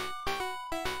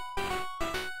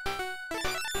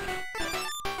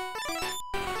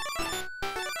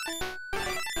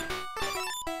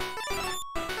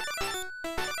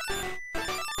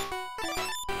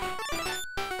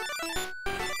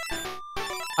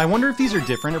 I wonder if these are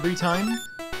different every time,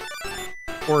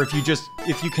 or if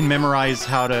you can memorize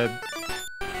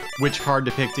which card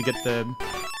to pick to get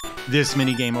this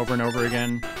mini game over and over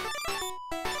again.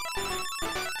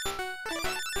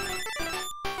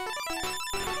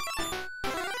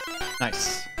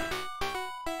 Nice.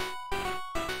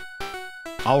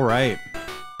 All right.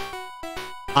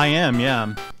 I am,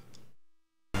 yeah.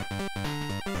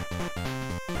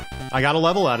 I got a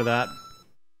level out of that.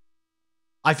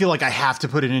 I feel like I have to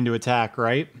put it into attack,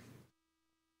 right?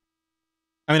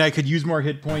 I mean, I could use more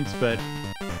hit points, but...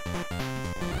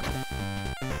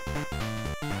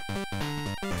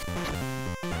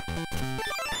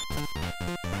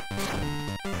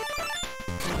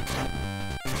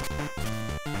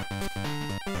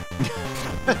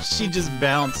 she just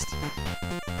bounced.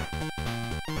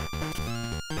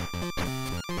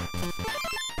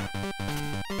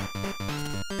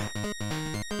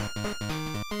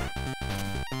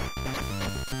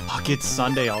 Fuck, it's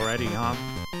Sunday already, huh?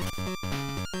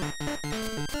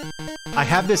 I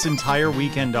have this entire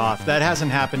weekend off. That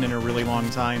hasn't happened in a really long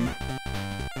time.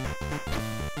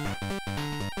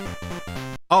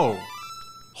 Oh.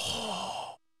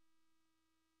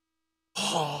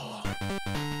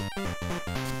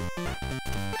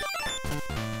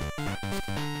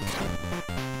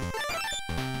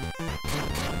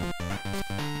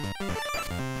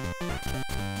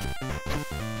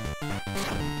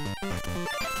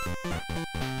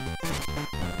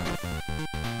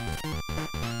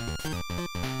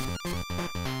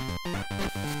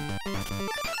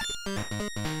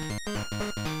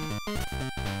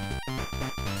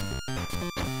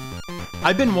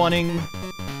 I've been wanting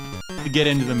to get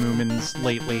into the Moomins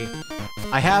lately.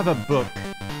 I have a book,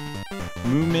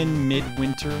 Moomin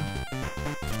Midwinter,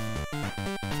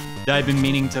 that I've been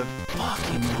meaning to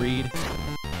fucking read.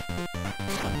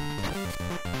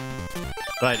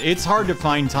 But it's hard to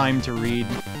find time to read,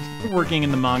 working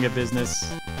in the manga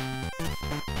business.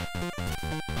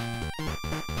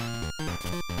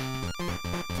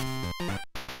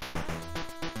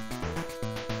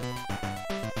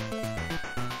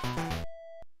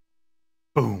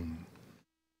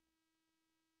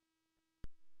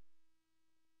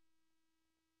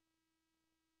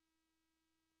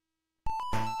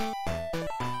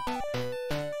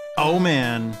 Oh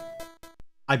man.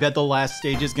 I bet the last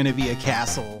stage is gonna be a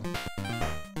castle.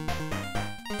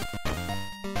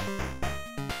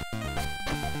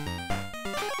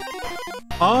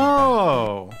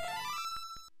 Oh!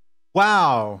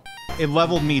 Wow. It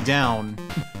leveled me down.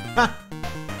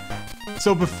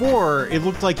 So before, it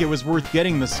looked like it was worth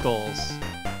getting the skulls.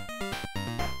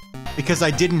 Because I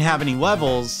didn't have any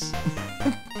levels.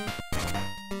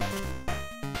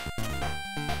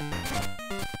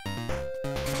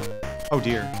 Oh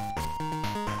dear.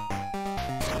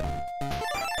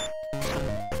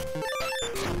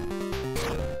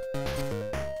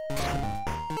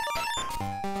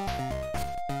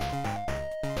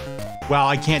 Wow,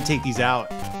 I can't take these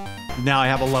out. Now I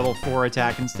have a level 4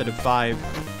 attack instead of 5.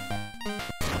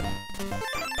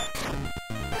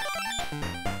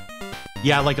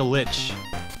 Yeah, like a lich.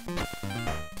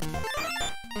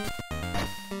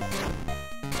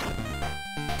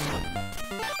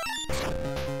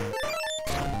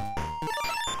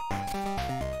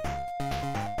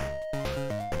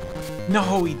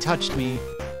 No, he touched me.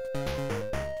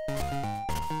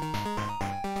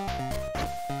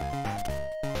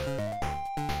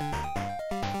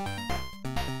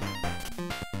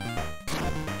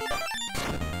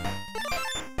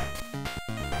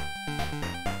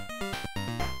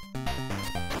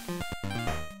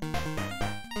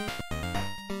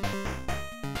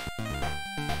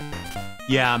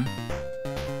 Yeah.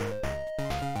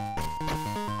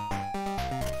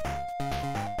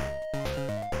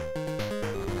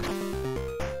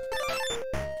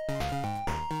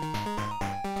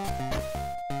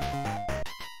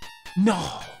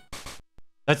 No.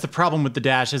 That's the problem with the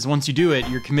dash, is once you do it,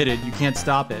 you're committed. You can't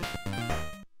stop it.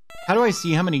 How do I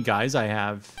see how many guys I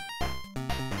have?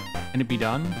 Can it be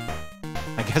done?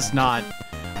 I guess not.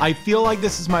 I feel like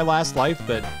this is my last life,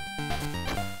 but...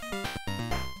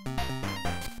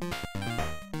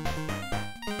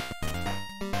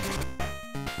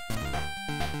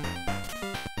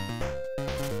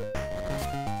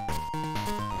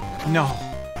 No.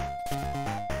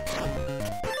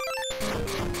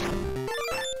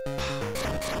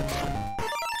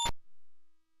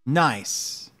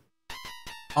 Nice.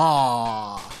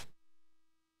 Aww.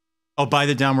 Oh, buy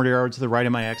the downward arrow to the right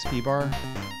of my XP bar.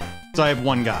 So I have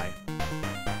one guy.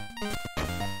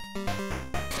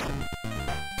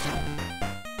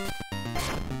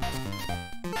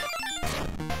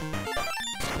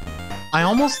 I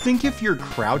almost think if you're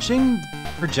crouching,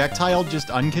 projectile just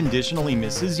unconditionally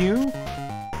misses you.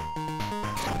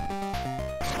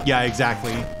 Yeah,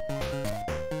 exactly.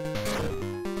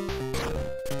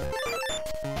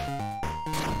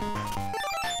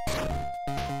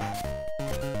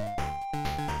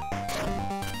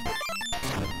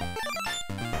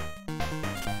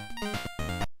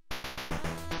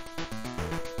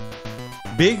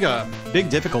 Big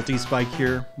difficulty spike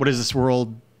here. What is this,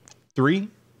 world 3?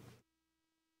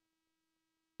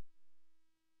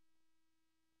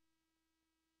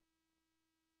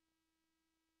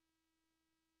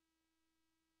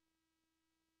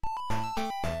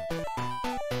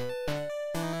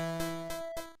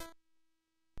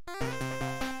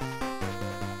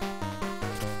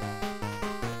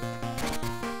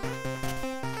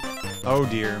 Oh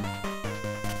dear.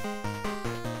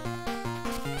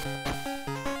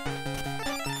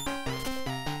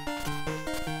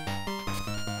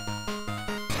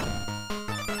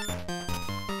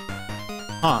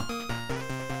 Huh.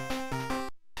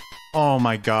 Oh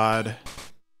my god.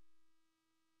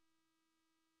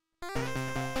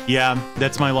 Yeah,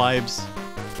 that's my lives.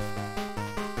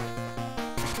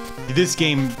 This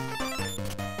game,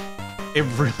 it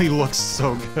really looks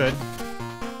so good.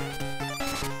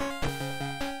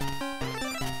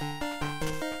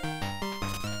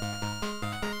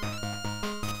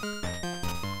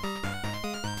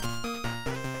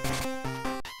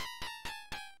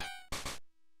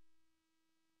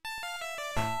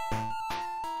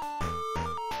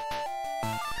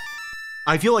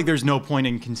 I feel like there's no point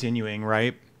in continuing,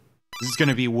 right? This is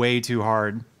gonna be way too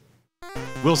hard.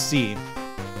 We'll see.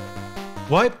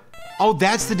 What? Oh,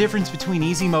 that's the difference between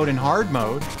easy mode and hard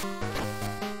mode.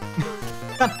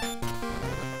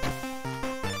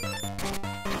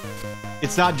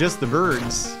 It's not just the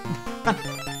birds.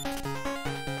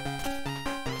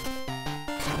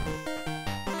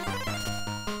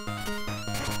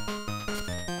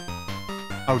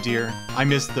 Oh dear, I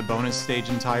missed the bonus stage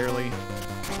entirely.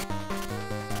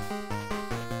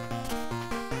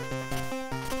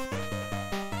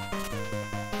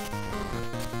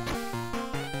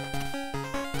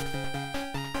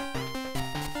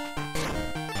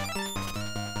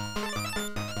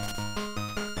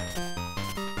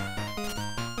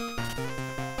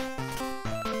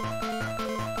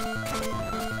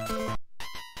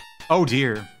 Oh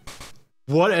dear.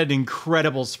 What an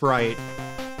incredible sprite.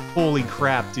 Holy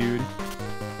crap, dude.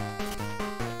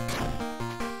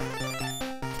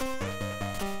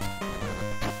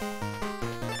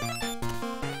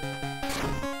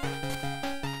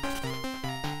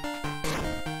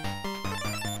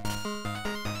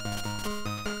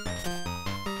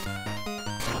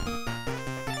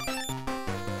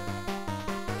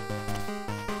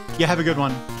 Yeah, have a good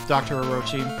one, Dr.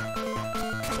 Orochi.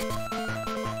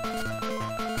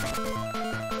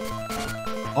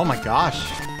 Oh my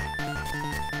gosh.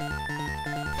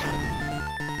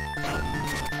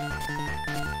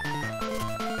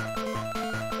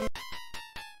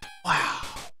 Wow.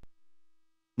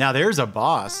 Now there's a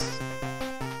boss.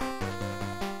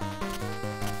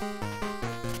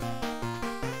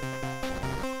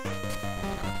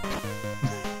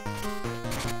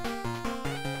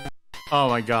 Oh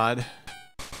my god.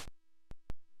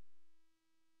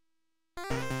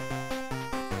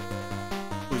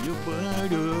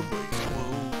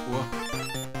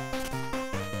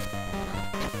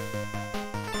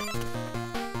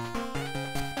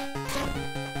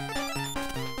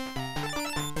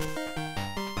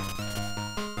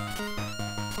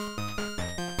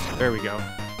 There we go.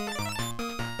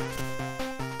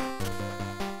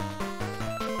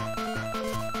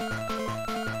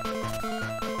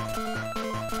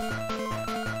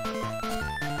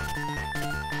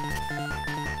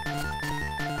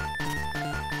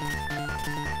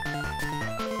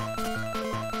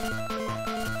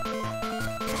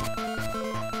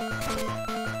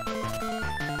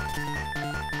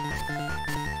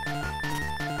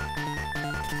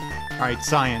 All right,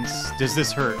 science. Does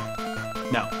this hurt?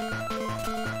 No.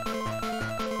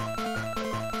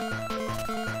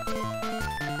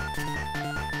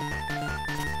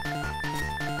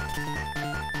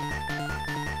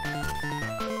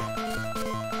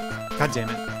 God damn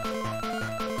it.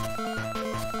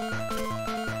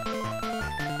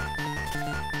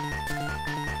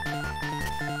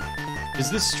 Does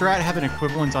this strat have an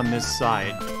equivalent on this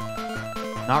side?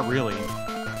 Not really.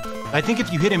 I think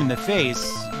if you hit him in the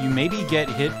face, you maybe get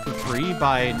hit for free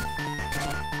by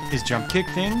his jump kick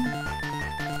thing.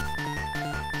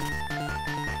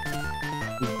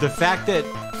 The fact that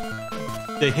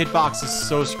the hitbox is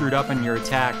so screwed up in your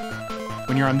attack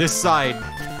when you're on this side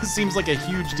seems like a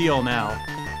huge deal now.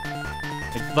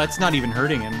 Like, that's not even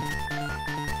hurting him.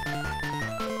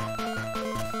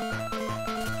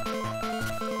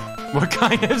 What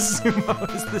kind of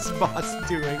sumo is this boss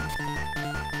doing?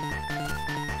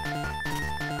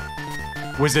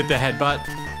 Was it the headbutt?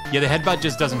 Yeah, the headbutt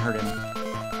just doesn't hurt him.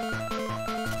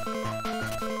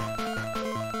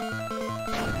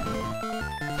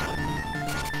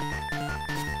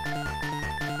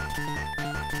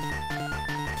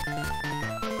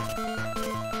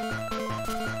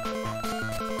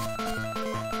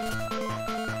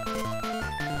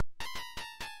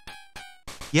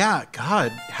 Yeah,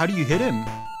 God, how do you hit him?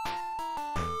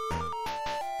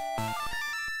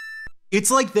 It's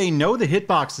like they know the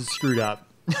hitbox is screwed up.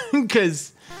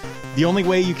 Because the only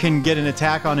way you can get an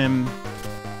attack on him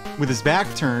with his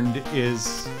back turned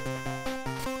is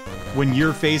when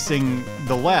you're facing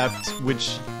the left,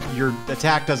 which your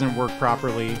attack doesn't work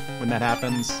properly when that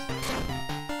happens.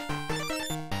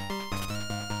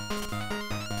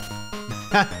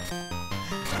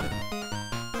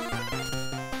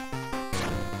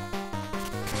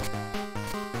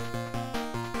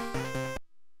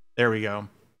 There we go.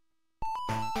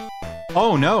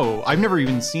 Oh no, I've never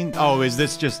even seen... Oh, is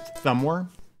this just thumb war?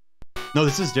 No,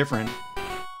 this is different.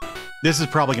 This is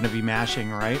probably going to be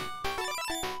mashing, right?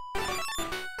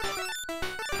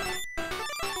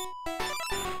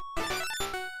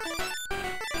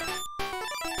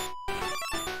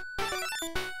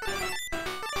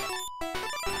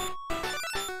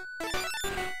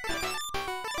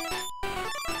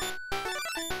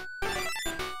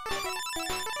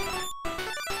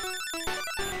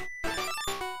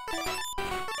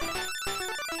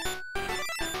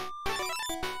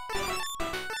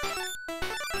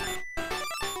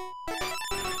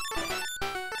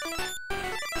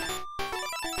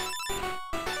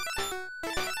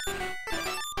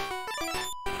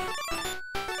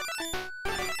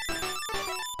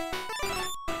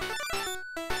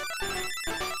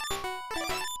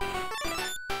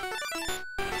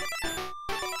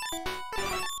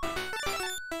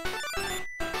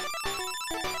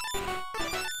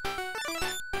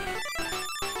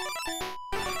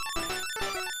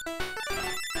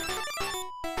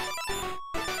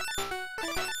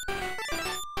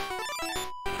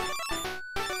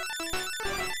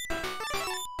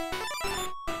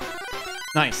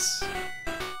 Nice.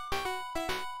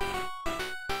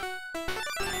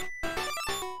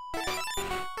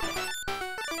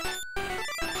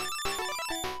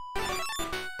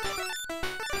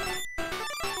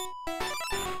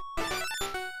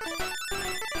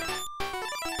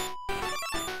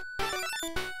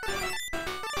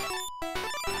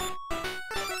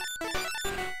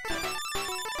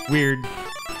 Weird.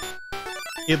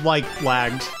 It, like,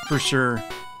 lagged, for sure.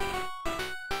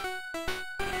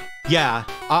 Yeah,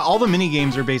 all the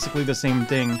minigames are basically the same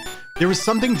thing. There was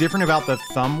something different about the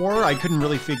thumb war. I couldn't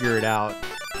really figure it out.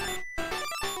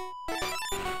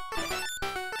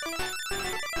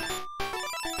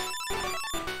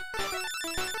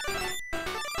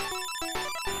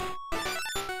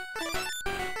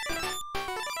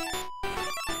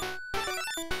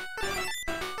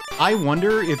 I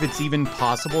wonder if it's even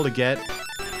possible to get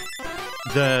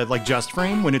the, like, just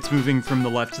frame when it's moving from the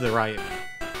left to the right.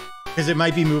 Because it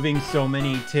might be moving so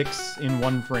many ticks in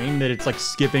one frame that it's, like,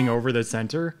 skipping over the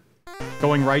center.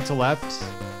 Going right to left.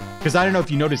 Because I don't know if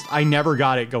you noticed, I never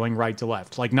got it going right to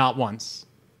left. Like, not once.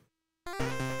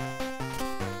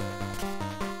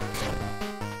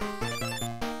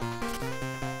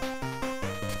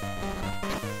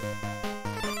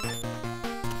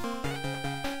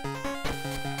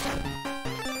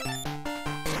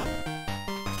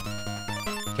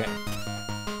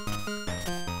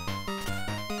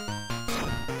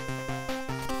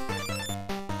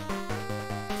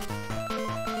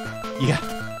 Yeah.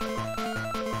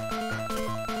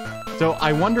 So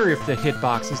I wonder if the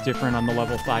hitbox is different on the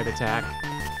level 5 attack.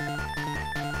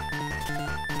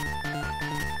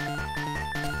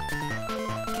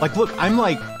 Like, look, I'm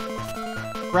like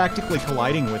practically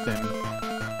colliding with him.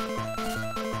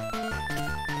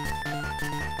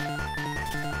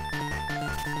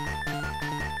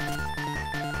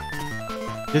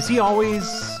 Does he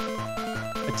always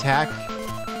attack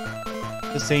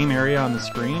the same area on the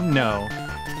screen? No.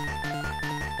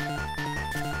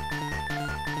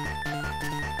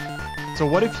 So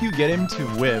what if you get him to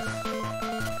whiff?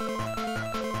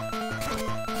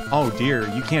 Oh dear,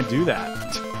 you can't do that.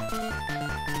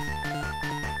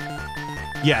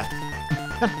 Yeah.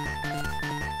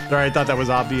 Sorry, I thought that was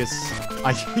obvious.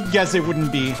 I guess it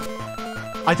wouldn't be.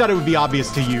 I thought it would be obvious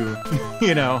to you,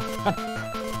 you know.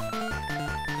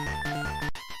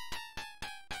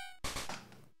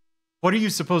 What are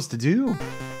you supposed to do?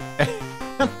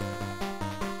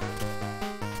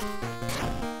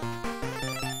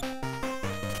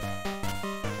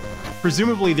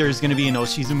 Presumably there's going to be an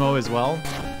Oshizumo as well.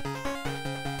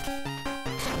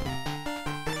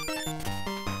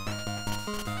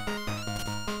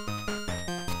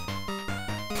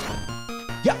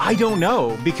 Yeah, I don't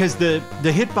know, because the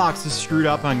hitbox is screwed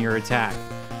up on your attack.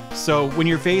 So when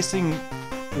you're facing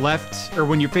left, or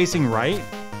when you're facing right,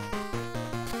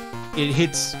 it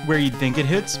hits where you'd think it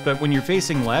hits, but when you're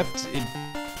facing left, it...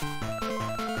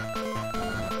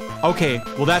 Okay,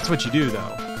 well that's what you do,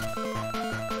 though.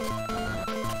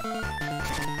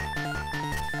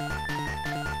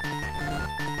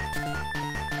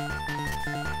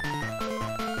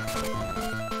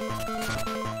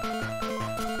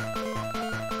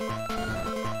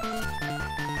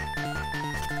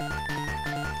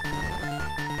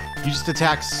 You just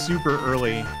attack super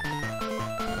early.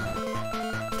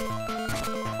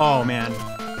 Oh, man.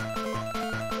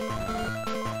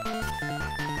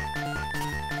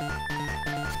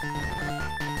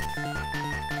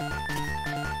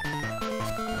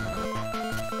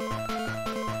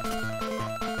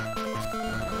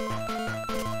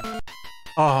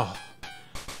 Oh.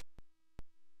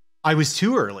 I was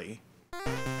too early.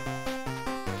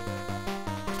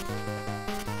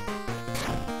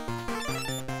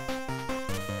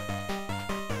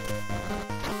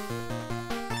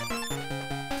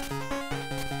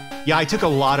 Yeah, I took a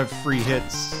lot of free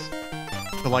hits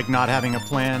for, like, not having a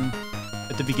plan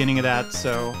at the beginning of that,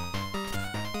 so...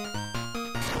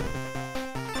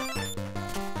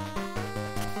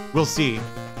 We'll see.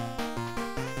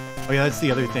 Oh yeah, that's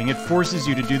the other thing. It forces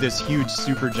you to do this huge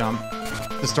super jump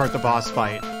to start the boss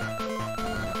fight.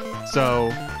 So...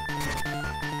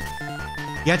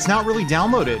 Yeah, it's not really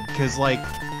downloaded, because, like...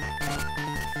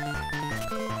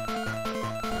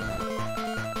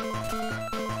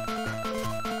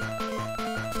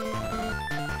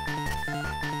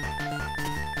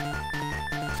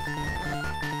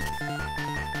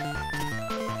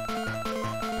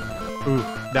 Ooh,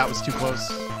 that was too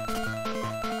close.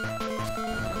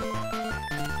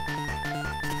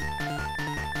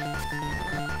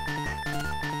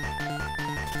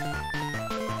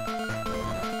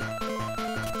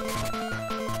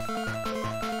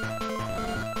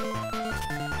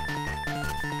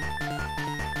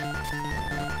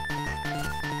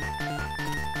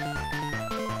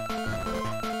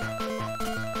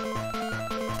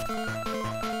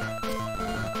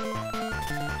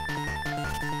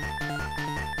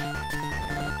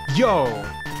 Yo,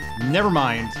 never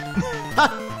mind.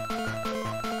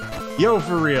 Yo,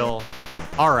 for real.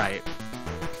 All right.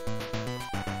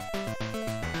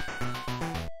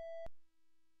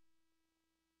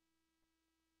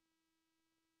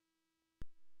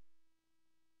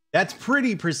 That's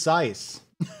pretty precise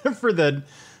for the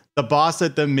boss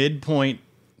at the midpoint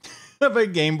of a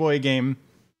Game Boy game.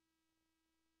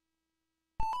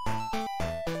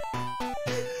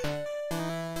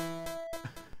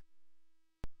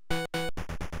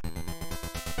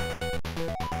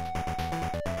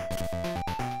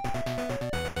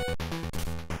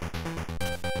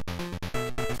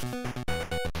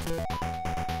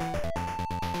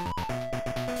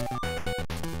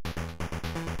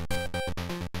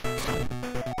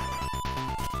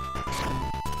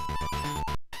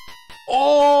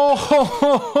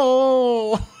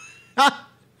 Oh!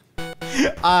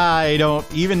 I don't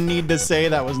even need to say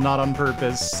that was not on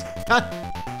purpose.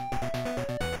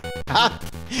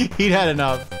 He'd had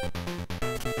enough.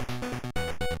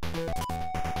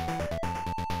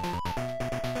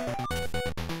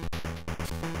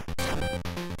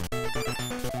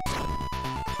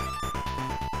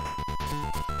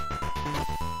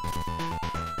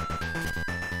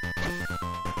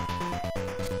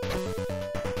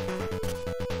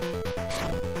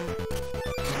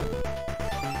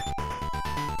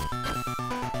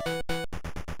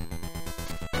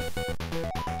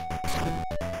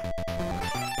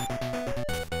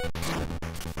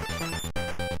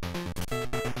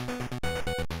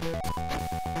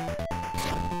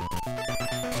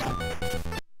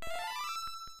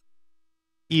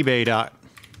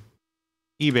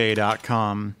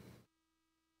 eBay.com.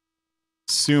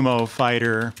 Sumo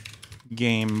Fighter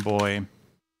Game Boy.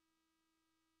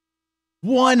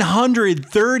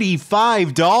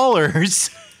 $135.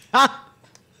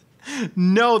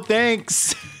 No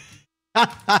thanks.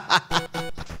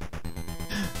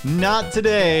 Not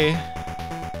today.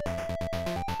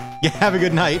 Yeah, have a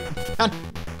good night.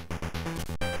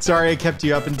 Sorry I kept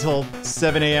you up until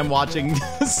 7 a.m. watching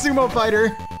Sumo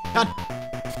Fighter.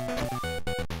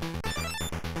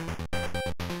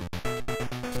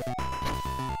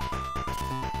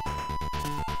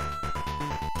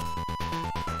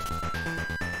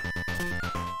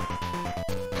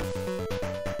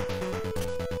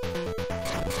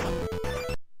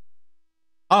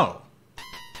 Oh.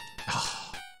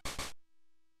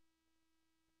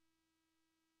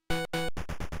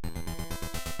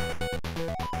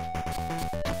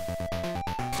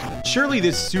 Surely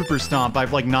this super stomp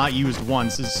I've like not used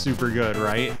once is super good,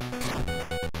 right?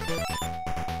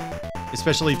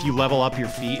 Especially if you level up your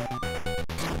feet.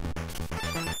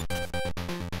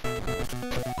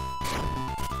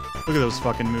 Look at those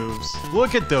fucking moves.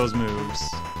 Look at those moves.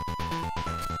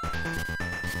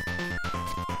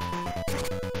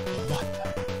 What the?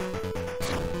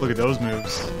 Look at those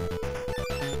moves.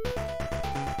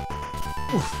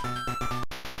 Oof.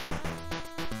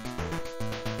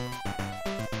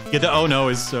 Yeah, the oh no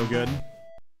is so good.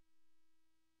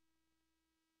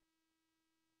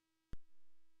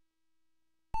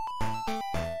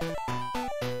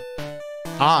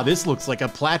 Ah, this looks like a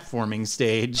platforming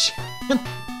stage.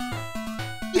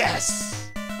 Yes!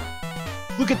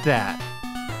 Look at that.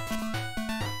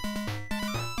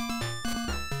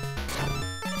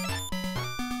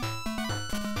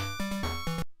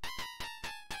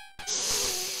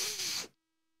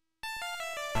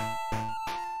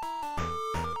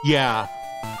 Yeah.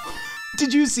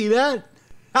 Did you see that?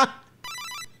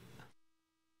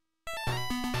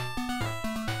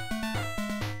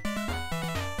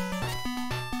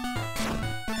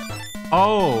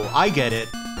 Oh, I get it.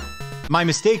 My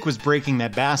mistake was breaking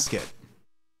that basket.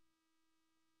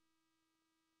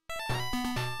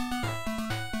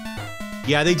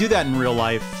 Yeah, they do that in real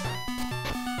life.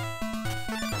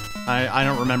 I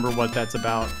don't remember what that's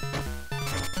about.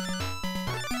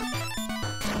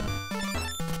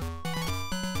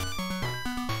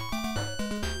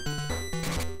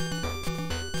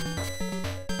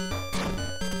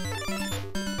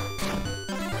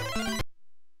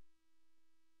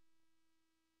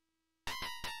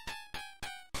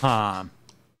 Huh.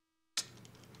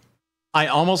 I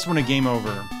almost want a game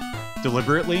over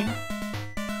deliberately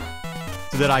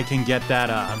so that I can get that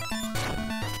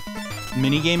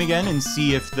mini game again and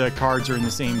see if the cards are in the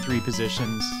same 3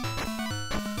 positions.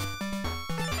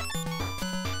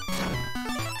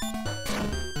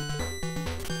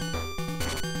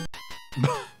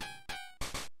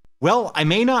 Well, I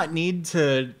may not need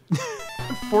to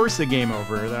force a game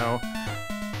over though.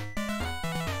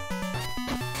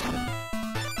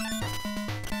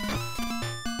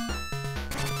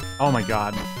 Oh my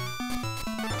god.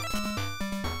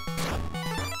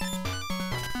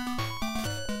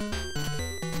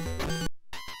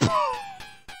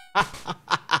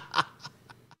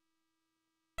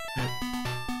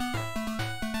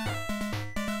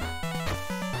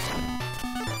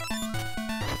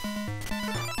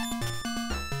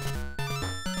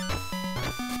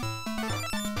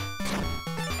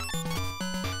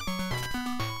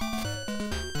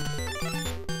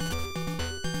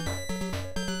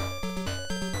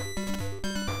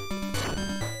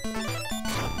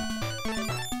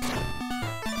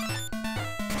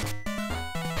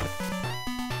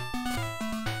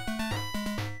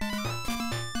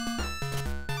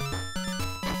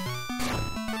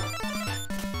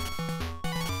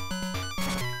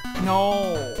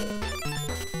 No.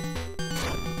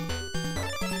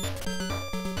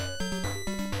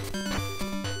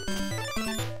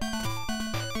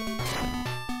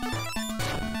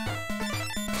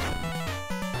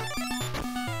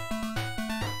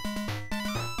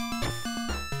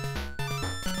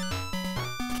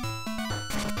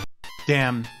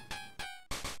 Damn.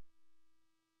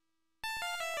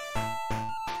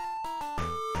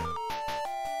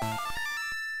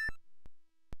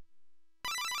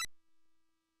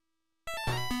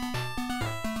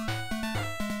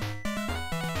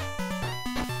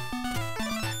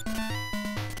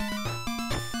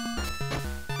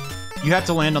 You have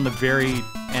to land on the very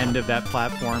end of that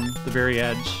platform, the very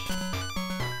edge.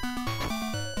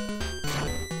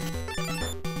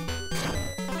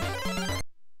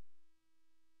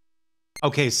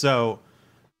 Okay, so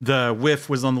the whiff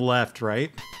was on the left,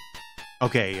 right?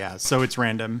 Okay, yeah, so it's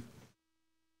random.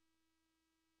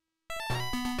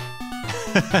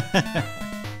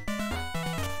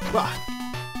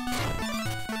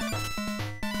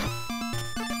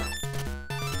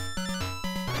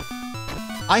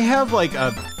 I have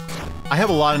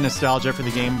a lot of nostalgia for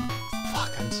the game.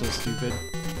 Fuck, I'm so stupid.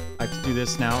 I have to do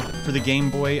this now. For the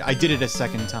Game Boy, I did it a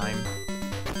second time.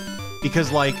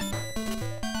 Because, like,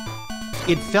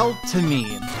 it felt to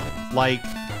me like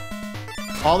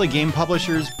all the game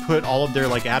publishers put all of their,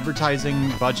 like,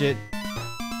 advertising budget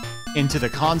into the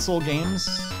console games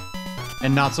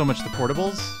and not so much the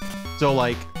portables. So,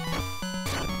 like,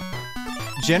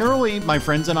 generally, my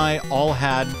friends and I all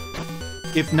had,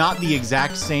 if not the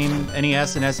exact same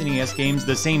NES and SNES games,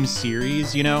 the same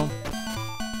series, you know?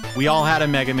 We all had a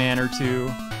Mega Man or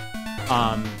two.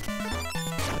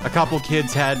 A couple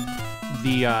kids had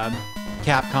the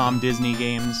Capcom Disney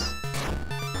games.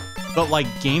 But like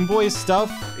Game Boy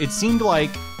stuff, it seemed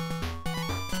like,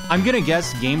 I'm gonna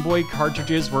guess Game Boy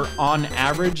cartridges were on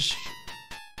average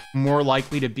more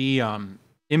likely to be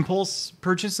impulse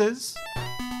purchases.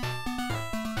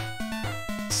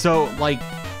 So like,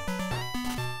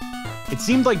 it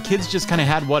seemed like kids just kind of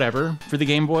had whatever for the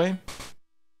Game Boy.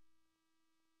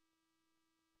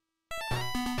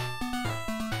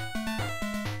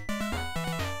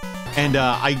 And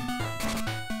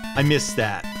I missed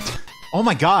that. Oh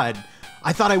my god.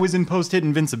 I thought I was in post-hit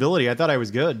invincibility. I thought I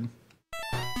was good.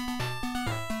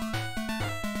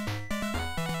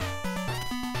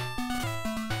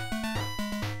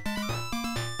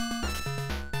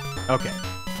 Okay.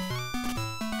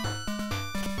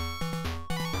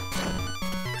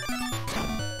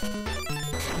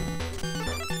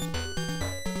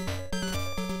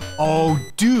 Oh,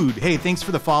 dude. Hey, thanks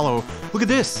for the follow. Look at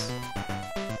this.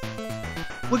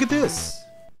 Look at this.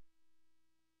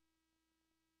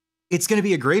 It's going to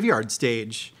be a graveyard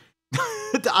stage.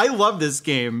 I love this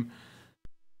game.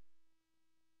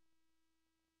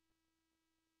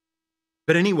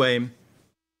 But anyway,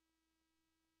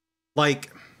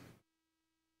 like,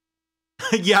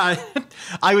 yeah,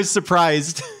 I was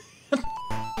surprised.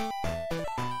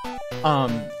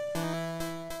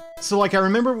 So, like, I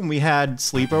remember when we had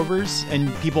sleepovers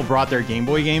and people brought their Game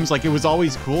Boy games, like, it was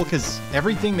always cool because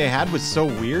everything they had was so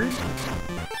weird.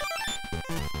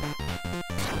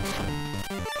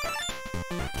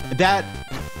 That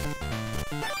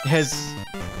has...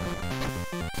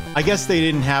 I guess they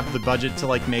didn't have the budget to,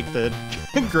 like, make the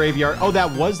graveyard... Oh,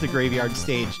 that was the graveyard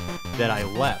stage that I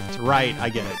left. Right, I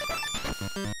get it.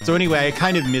 So anyway, I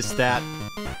kind of missed that.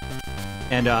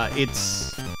 And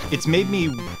it's made me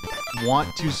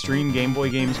want to stream Game Boy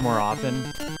games more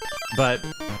often, but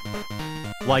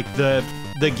like the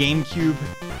GameCube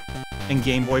and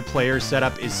Game Boy player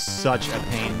setup is such a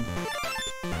pain.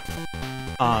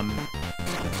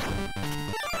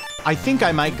 I think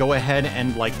I might go ahead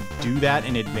and like do that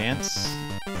in advance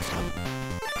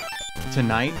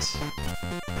tonight,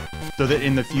 so that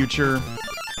in the future,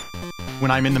 when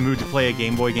I'm in the mood to play a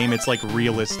Game Boy game, it's like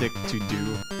realistic to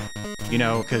do, you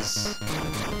know, because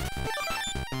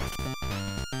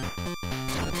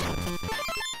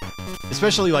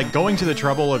especially, like, going to the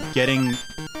trouble of getting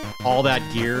all that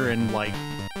gear and, like,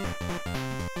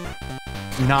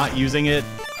 not using it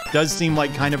does seem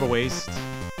like kind of a waste.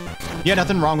 Yeah,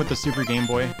 nothing wrong with the Super Game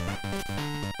Boy.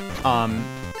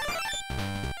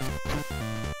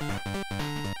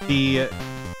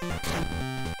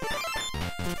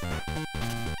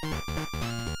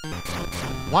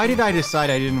 Why did I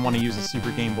decide I didn't want to use a Super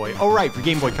Game Boy? Oh, right, for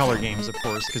Game Boy Color games, of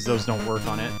course, because those don't work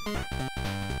on it.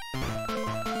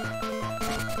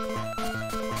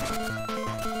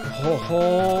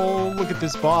 Oh, look at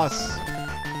this boss.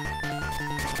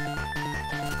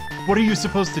 What are you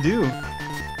supposed to do?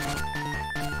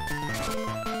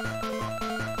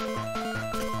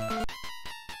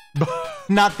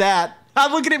 Not that. Ah,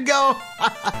 look at him go.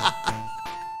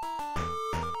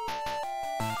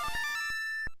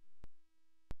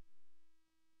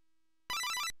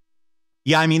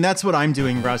 Yeah, I mean, that's what I'm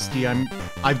doing, Rusty.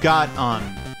 I've got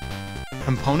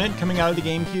Component coming out of the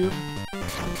GameCube.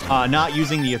 Not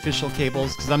using the official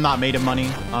cables because I'm not made of money.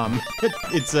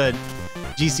 It's a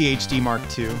GCHD Mark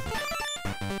II.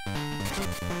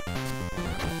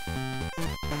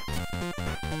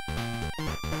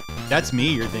 That's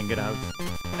me you're thinking of,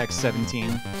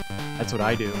 X17. That's what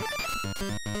I do.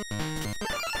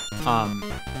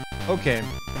 Okay.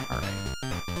 Alright.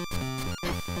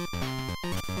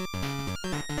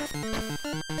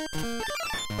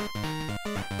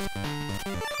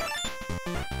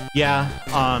 Yeah,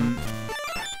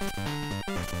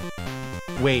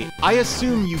 wait, I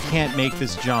assume you can't make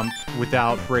this jump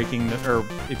without breaking the, or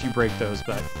if you break those,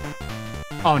 but...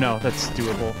 Oh no, that's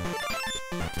doable.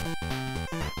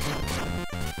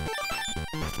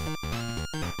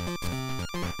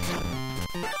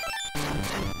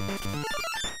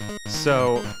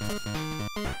 So...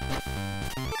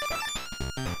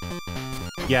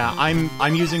 Yeah,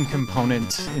 I'm using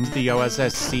Component into the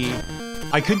OSSC.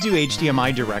 I could do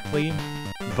HDMI directly,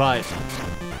 but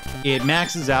it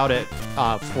maxes out at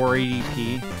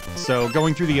 480p. So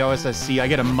going through the OSSC, I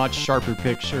get a much sharper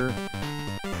picture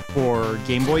for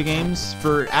Game Boy games.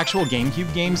 For actual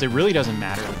GameCube games, it really doesn't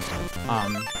matter.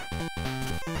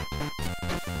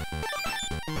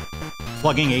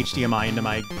 Plugging HDMI into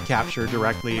my capture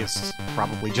directly is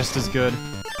probably just as good.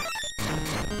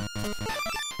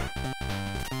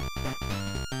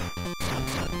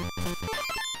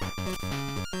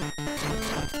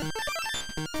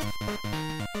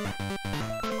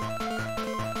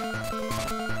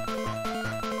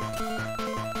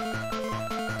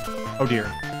 Oh dear.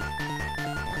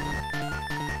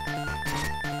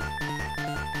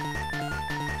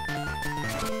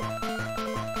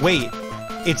 Wait,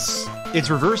 it's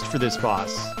reversed for this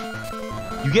boss.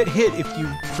 You get hit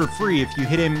for free if you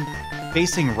hit him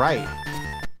facing right.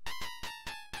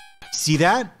 See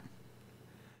that?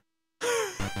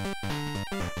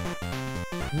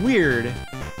 Weird.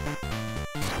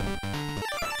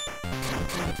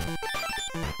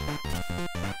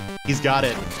 He's got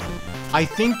it. I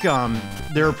think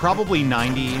there are probably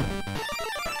 90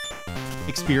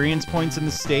 experience points in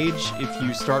the stage if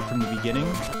you start from the beginning.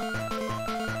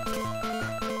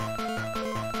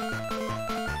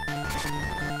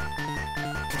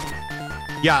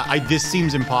 Yeah, this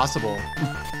seems impossible.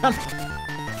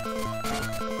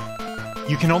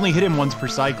 You can only hit him once per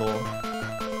cycle.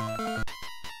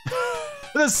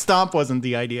 The stomp wasn't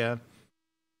the idea.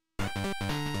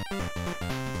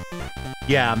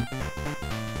 Yeah.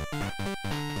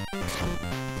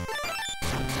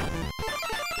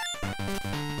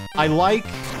 I like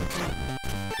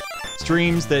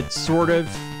streams that sort of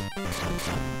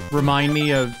remind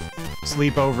me of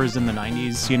sleepovers in the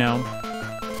 90s, you know?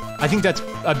 I think that's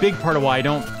a big part of why I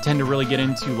don't tend to really get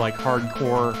into, like,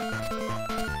 hardcore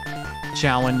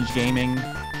challenge gaming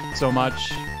so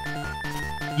much.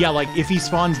 Yeah, like, if he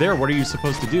spawns there, what are you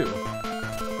supposed to do?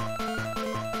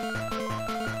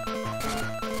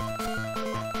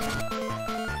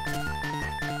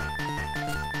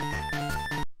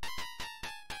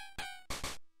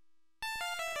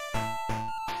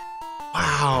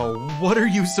 Wow, what are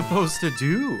you supposed to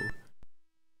do?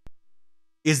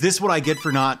 Is this what I get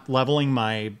for not leveling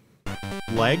my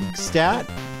leg stat?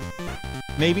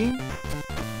 Maybe?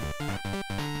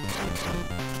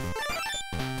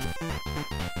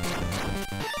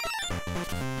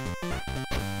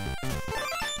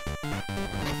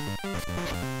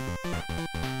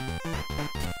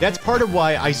 That's part of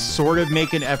why I sort of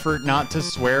make an effort not to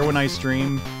swear when I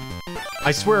stream.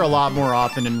 I swear a lot more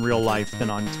often in real life than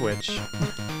on Twitch.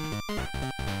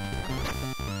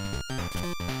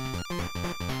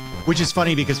 Which is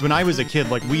funny because when I was a kid,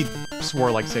 like, we swore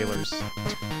like sailors.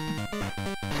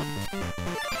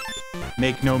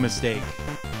 Make no mistake.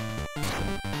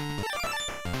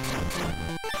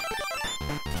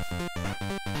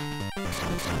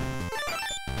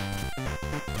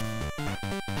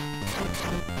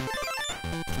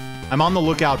 I'm on the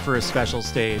lookout for a special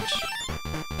stage.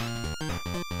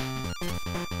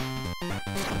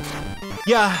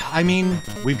 Yeah, I mean,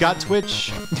 we've got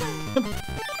Twitch.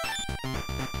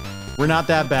 We're not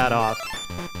that bad off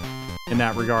in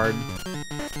that regard.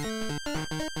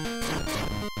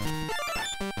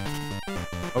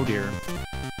 Oh dear.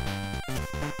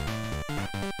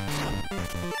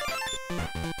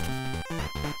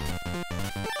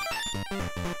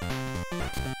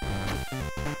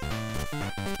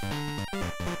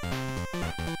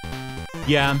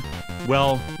 Yeah,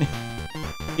 well,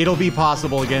 It'll be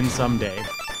possible again someday.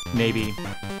 Maybe.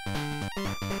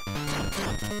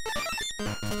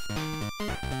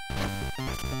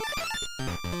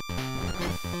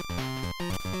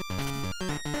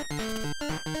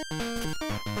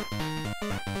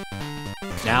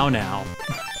 Now.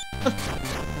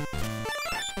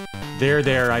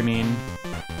 There, I mean.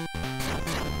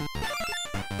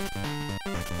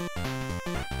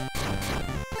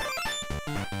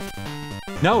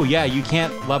 No, yeah, you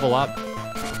can't level up.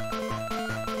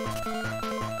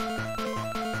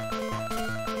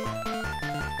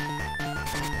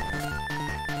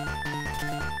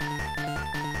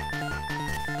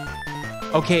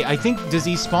 Okay, I think, does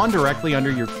he spawn directly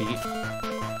under your feet?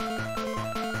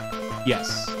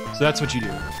 Yes, so that's what you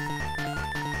do.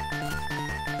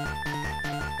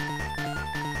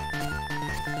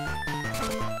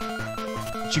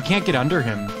 But you can't get under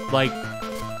him. Like,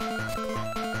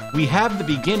 we have the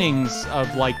beginnings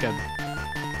of, like, a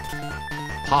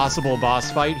possible boss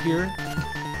fight here.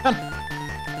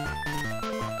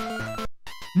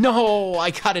 No,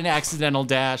 I got an accidental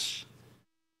dash.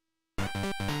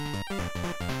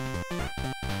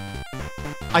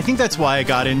 I think that's why I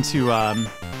got into,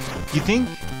 you think?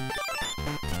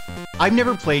 I've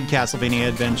never played Castlevania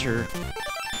Adventure.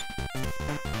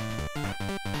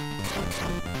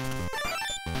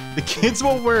 The kids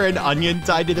will wear an onion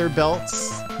tied to their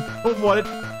belts. What?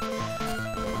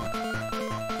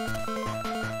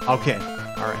 Okay,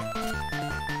 alright.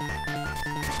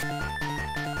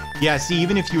 Yeah, see,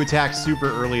 even if you attack super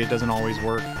early, it doesn't always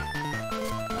work.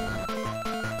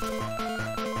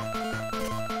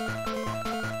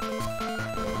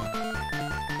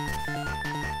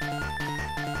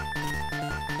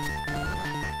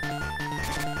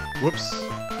 Whoops.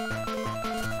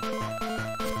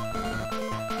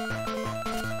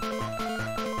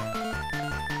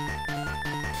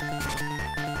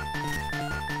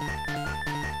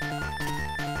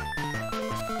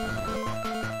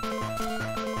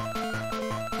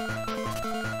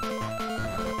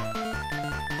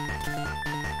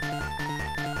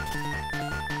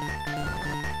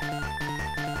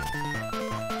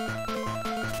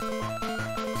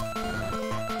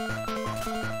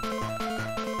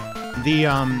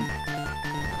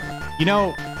 You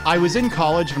know, I was in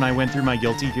college when I went through my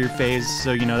Guilty Gear phase,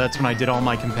 so, you know, that's when I did all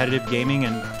my competitive gaming,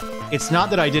 and it's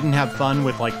not that I didn't have fun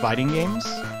with, like, fighting games.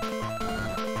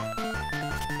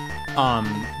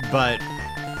 But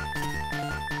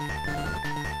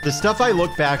the stuff I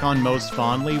look back on most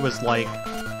fondly was, like,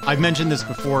 I've mentioned this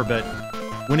before, but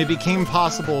when it became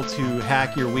possible to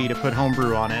hack your Wii to put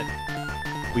homebrew on it,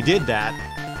 we did that.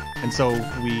 And so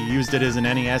we used it as an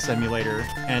NES emulator,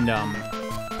 and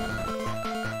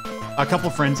a couple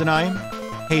friends and I,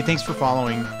 hey, thanks for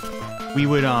following, we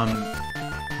would,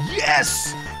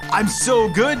 yes! I'm so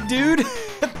good, dude!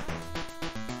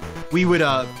 We would,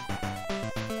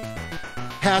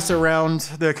 pass around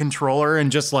the controller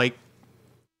and just, like,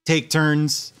 take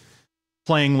turns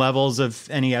playing levels of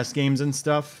NES games and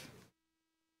stuff.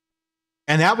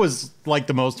 And that was, like,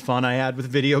 the most fun I had with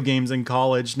video games in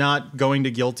college, not going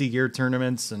to Guilty Gear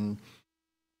tournaments and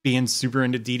being super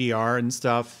into DDR and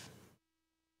stuff.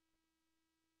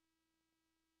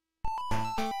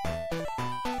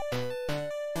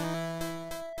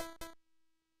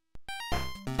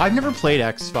 I've never played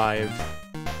X5.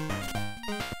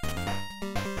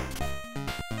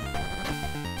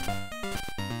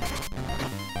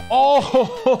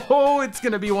 Oh, it's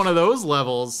gonna be one of those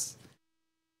levels.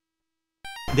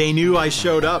 They knew I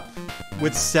showed up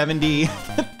with 70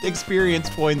 experience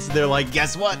points. They're like,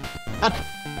 guess what?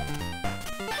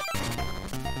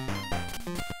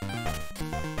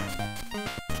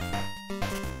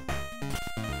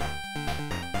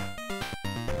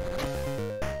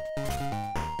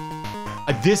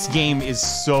 This game is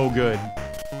so good.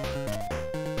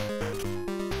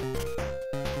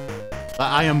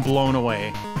 I am blown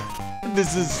away.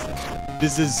 This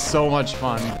is so much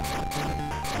fun.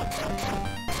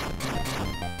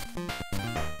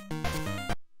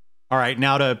 All right,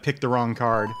 now to pick the wrong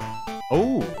card.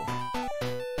 Oh.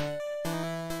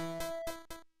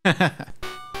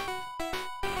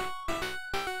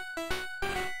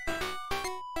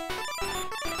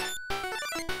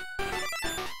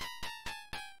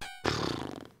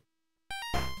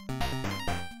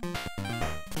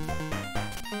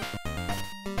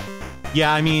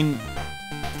 Yeah, I mean,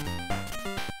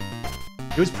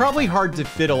 it was probably hard to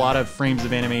fit a lot of frames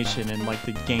of animation in, like,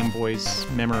 the Game Boy's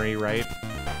memory, right?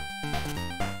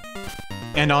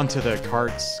 And onto the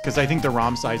carts, because I think the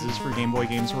ROM sizes for Game Boy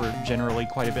games were generally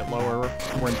quite a bit lower,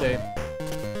 weren't they?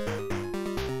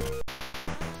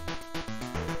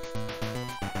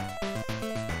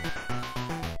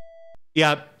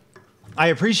 Yeah, I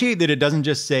appreciate that it doesn't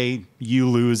just say you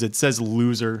lose, it says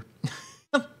loser.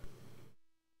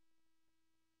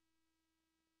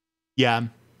 Yeah.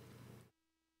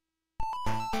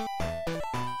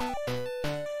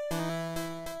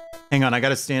 Hang on, I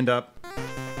gotta stand up.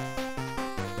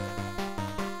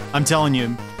 I'm telling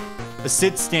you, a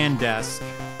sit-stand desk.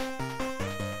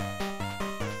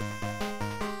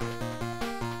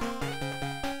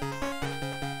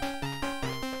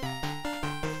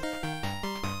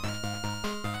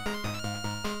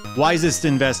 Wisest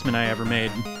investment I ever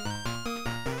made.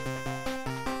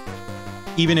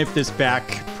 Even if this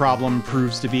back problem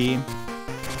proves to be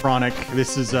chronic,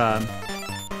 this is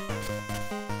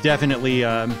definitely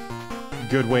a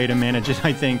good way to manage it,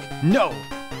 I think. No!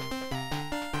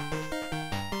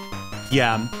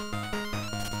 Yeah.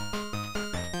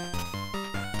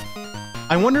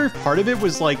 I wonder if part of it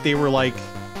was like, they were like,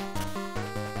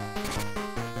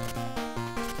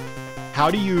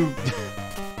 how do you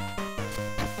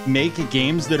make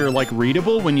games that are like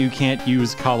readable when you can't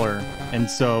use color? And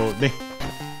so they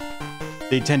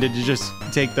tended to just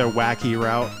take the wacky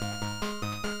route.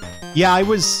 Yeah, I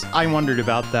wondered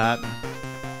about that.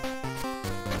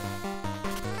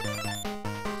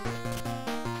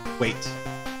 Wait.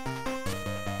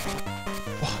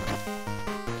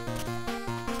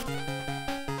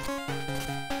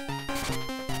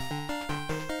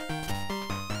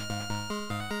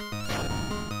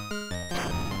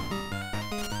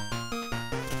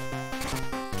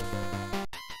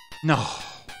 No.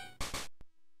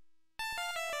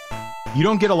 You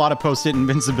don't get a lot of post-it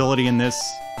invincibility in this.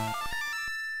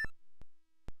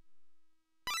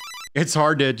 It's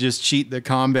hard to just cheat the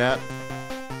combat.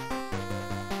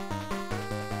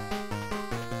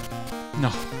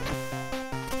 No.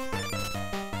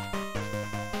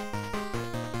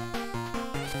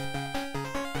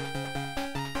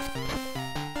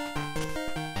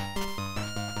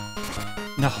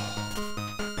 No.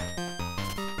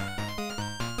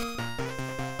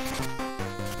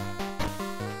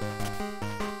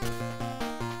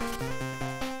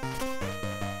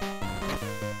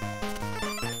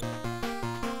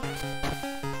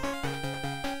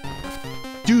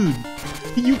 Dude,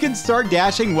 you can start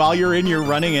dashing while you're in your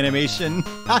running animation.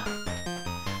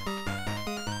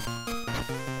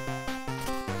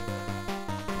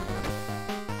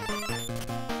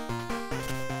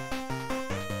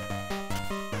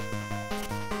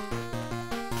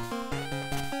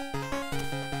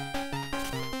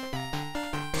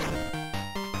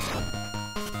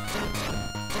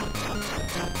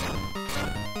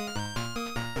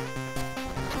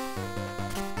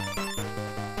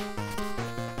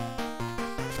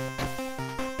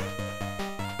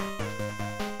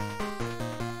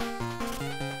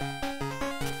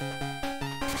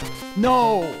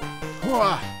 No!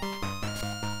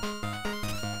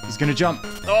 He's gonna jump.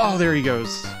 Oh, there he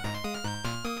goes.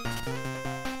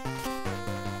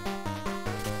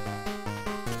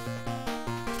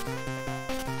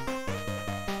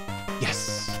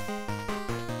 Yes.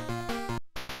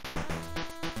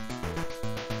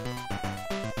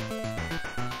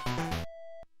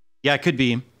 Yeah, it could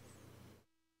be.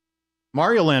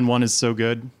 Mario Land 1 is so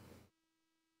good.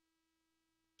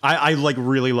 I like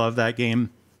really love that game.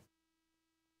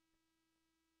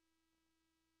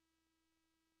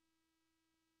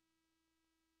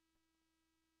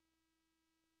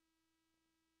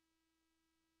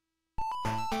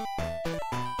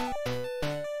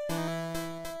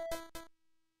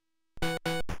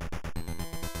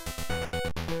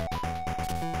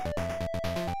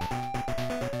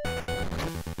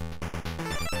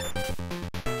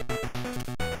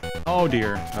 Oh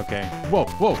dear. Okay. Whoa,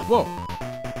 whoa, whoa.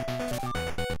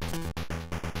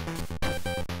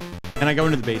 Can I go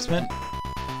into the basement?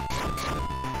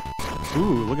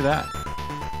 Ooh, look at that.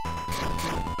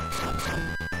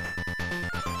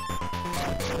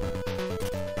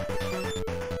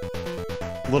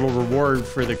 Little reward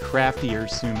for the craftier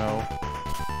sumo.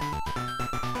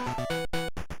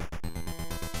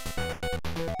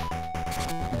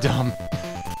 Dumb.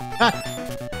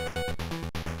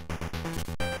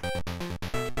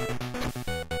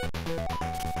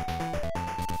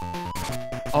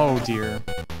 Oh dear.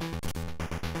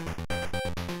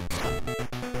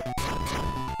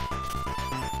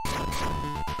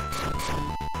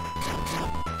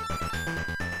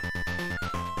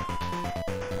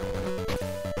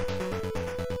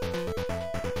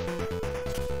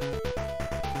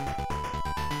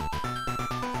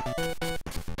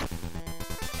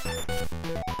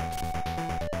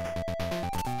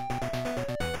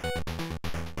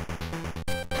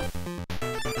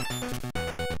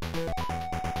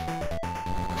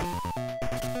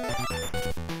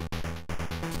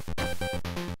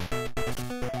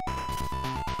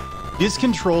 This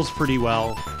controls pretty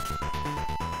well.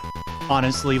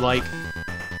 Honestly, like...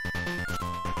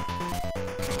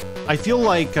 I feel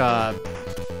like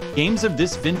games of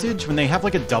this vintage, when they have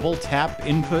like a double tap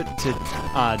input to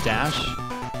dash,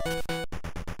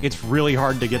 it's really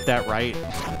hard to get that right.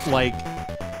 Like,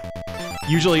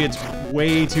 usually it's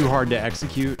way too hard to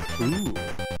execute. Ooh.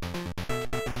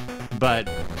 But,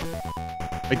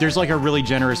 like, there's like a really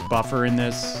generous buffer in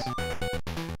this.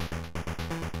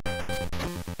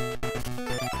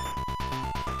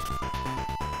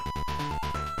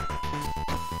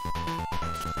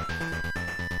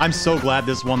 I'm so glad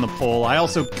this won the poll. I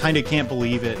also kind of can't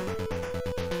believe it.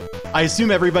 I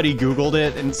assume everybody Googled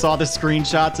it and saw the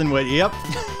screenshots and went, yep.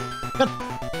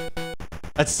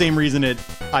 That's the same reason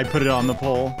I put it on the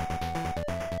poll.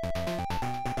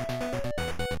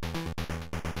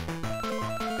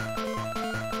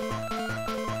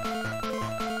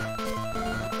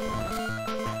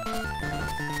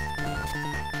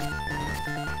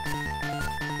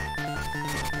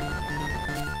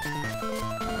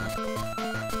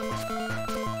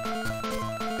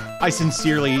 I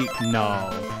sincerely,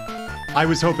 no. I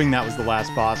was hoping that was the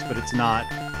last boss, but it's not.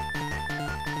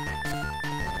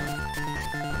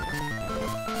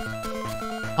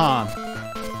 Huh.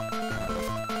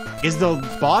 Is the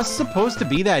boss supposed to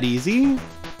be that easy?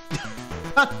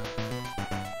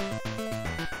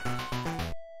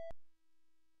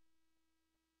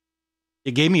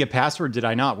 It gave me a password. Did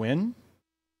I not win?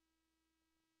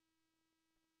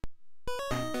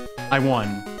 I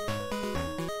won.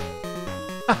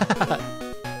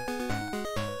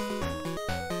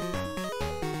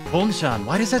 Bonshan,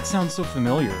 why does that sound so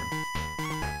familiar?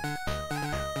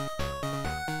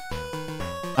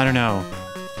 I don't know.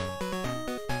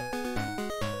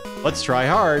 Let's try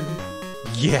hard.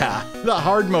 Yeah, the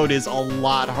hard mode is a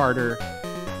lot harder.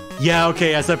 Yeah,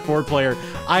 okay, as a 4-player.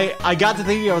 I got to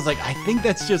thinking, I was like, I think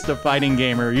that's just a fighting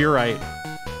gamer. You're right.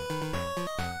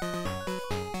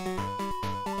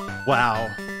 Wow.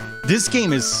 This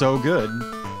game is so good.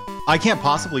 I can't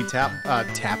possibly tap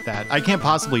that. I can't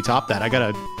possibly top that. I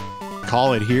gotta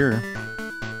call it here.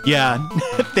 Yeah,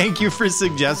 thank you for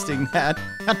suggesting that.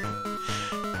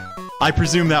 I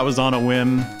presume that was on a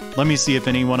whim. Let me see if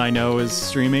anyone I know is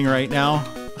streaming right now.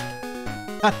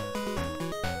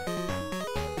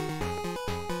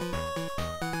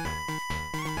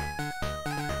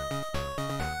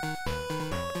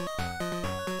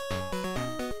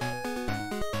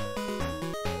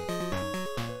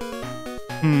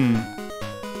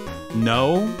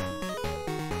 No.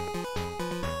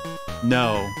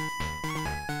 No.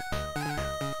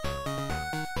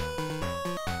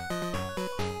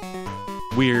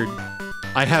 Weird.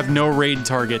 I have no raid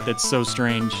target. That's so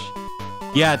strange.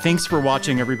 Yeah, thanks for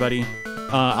watching, everybody.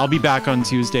 I'll be back on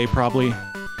Tuesday, probably.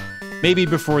 Maybe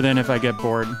before then if I get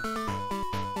bored.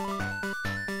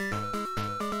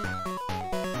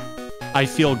 I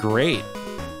feel great.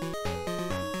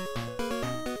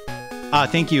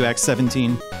 Thank you,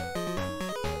 X17.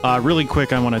 Really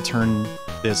quick, I want to turn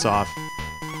this off.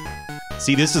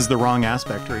 See, this is the wrong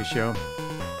aspect ratio.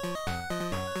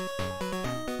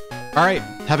 All right,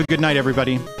 have a good night,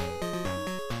 everybody.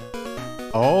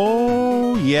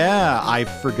 Oh, yeah, I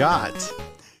forgot.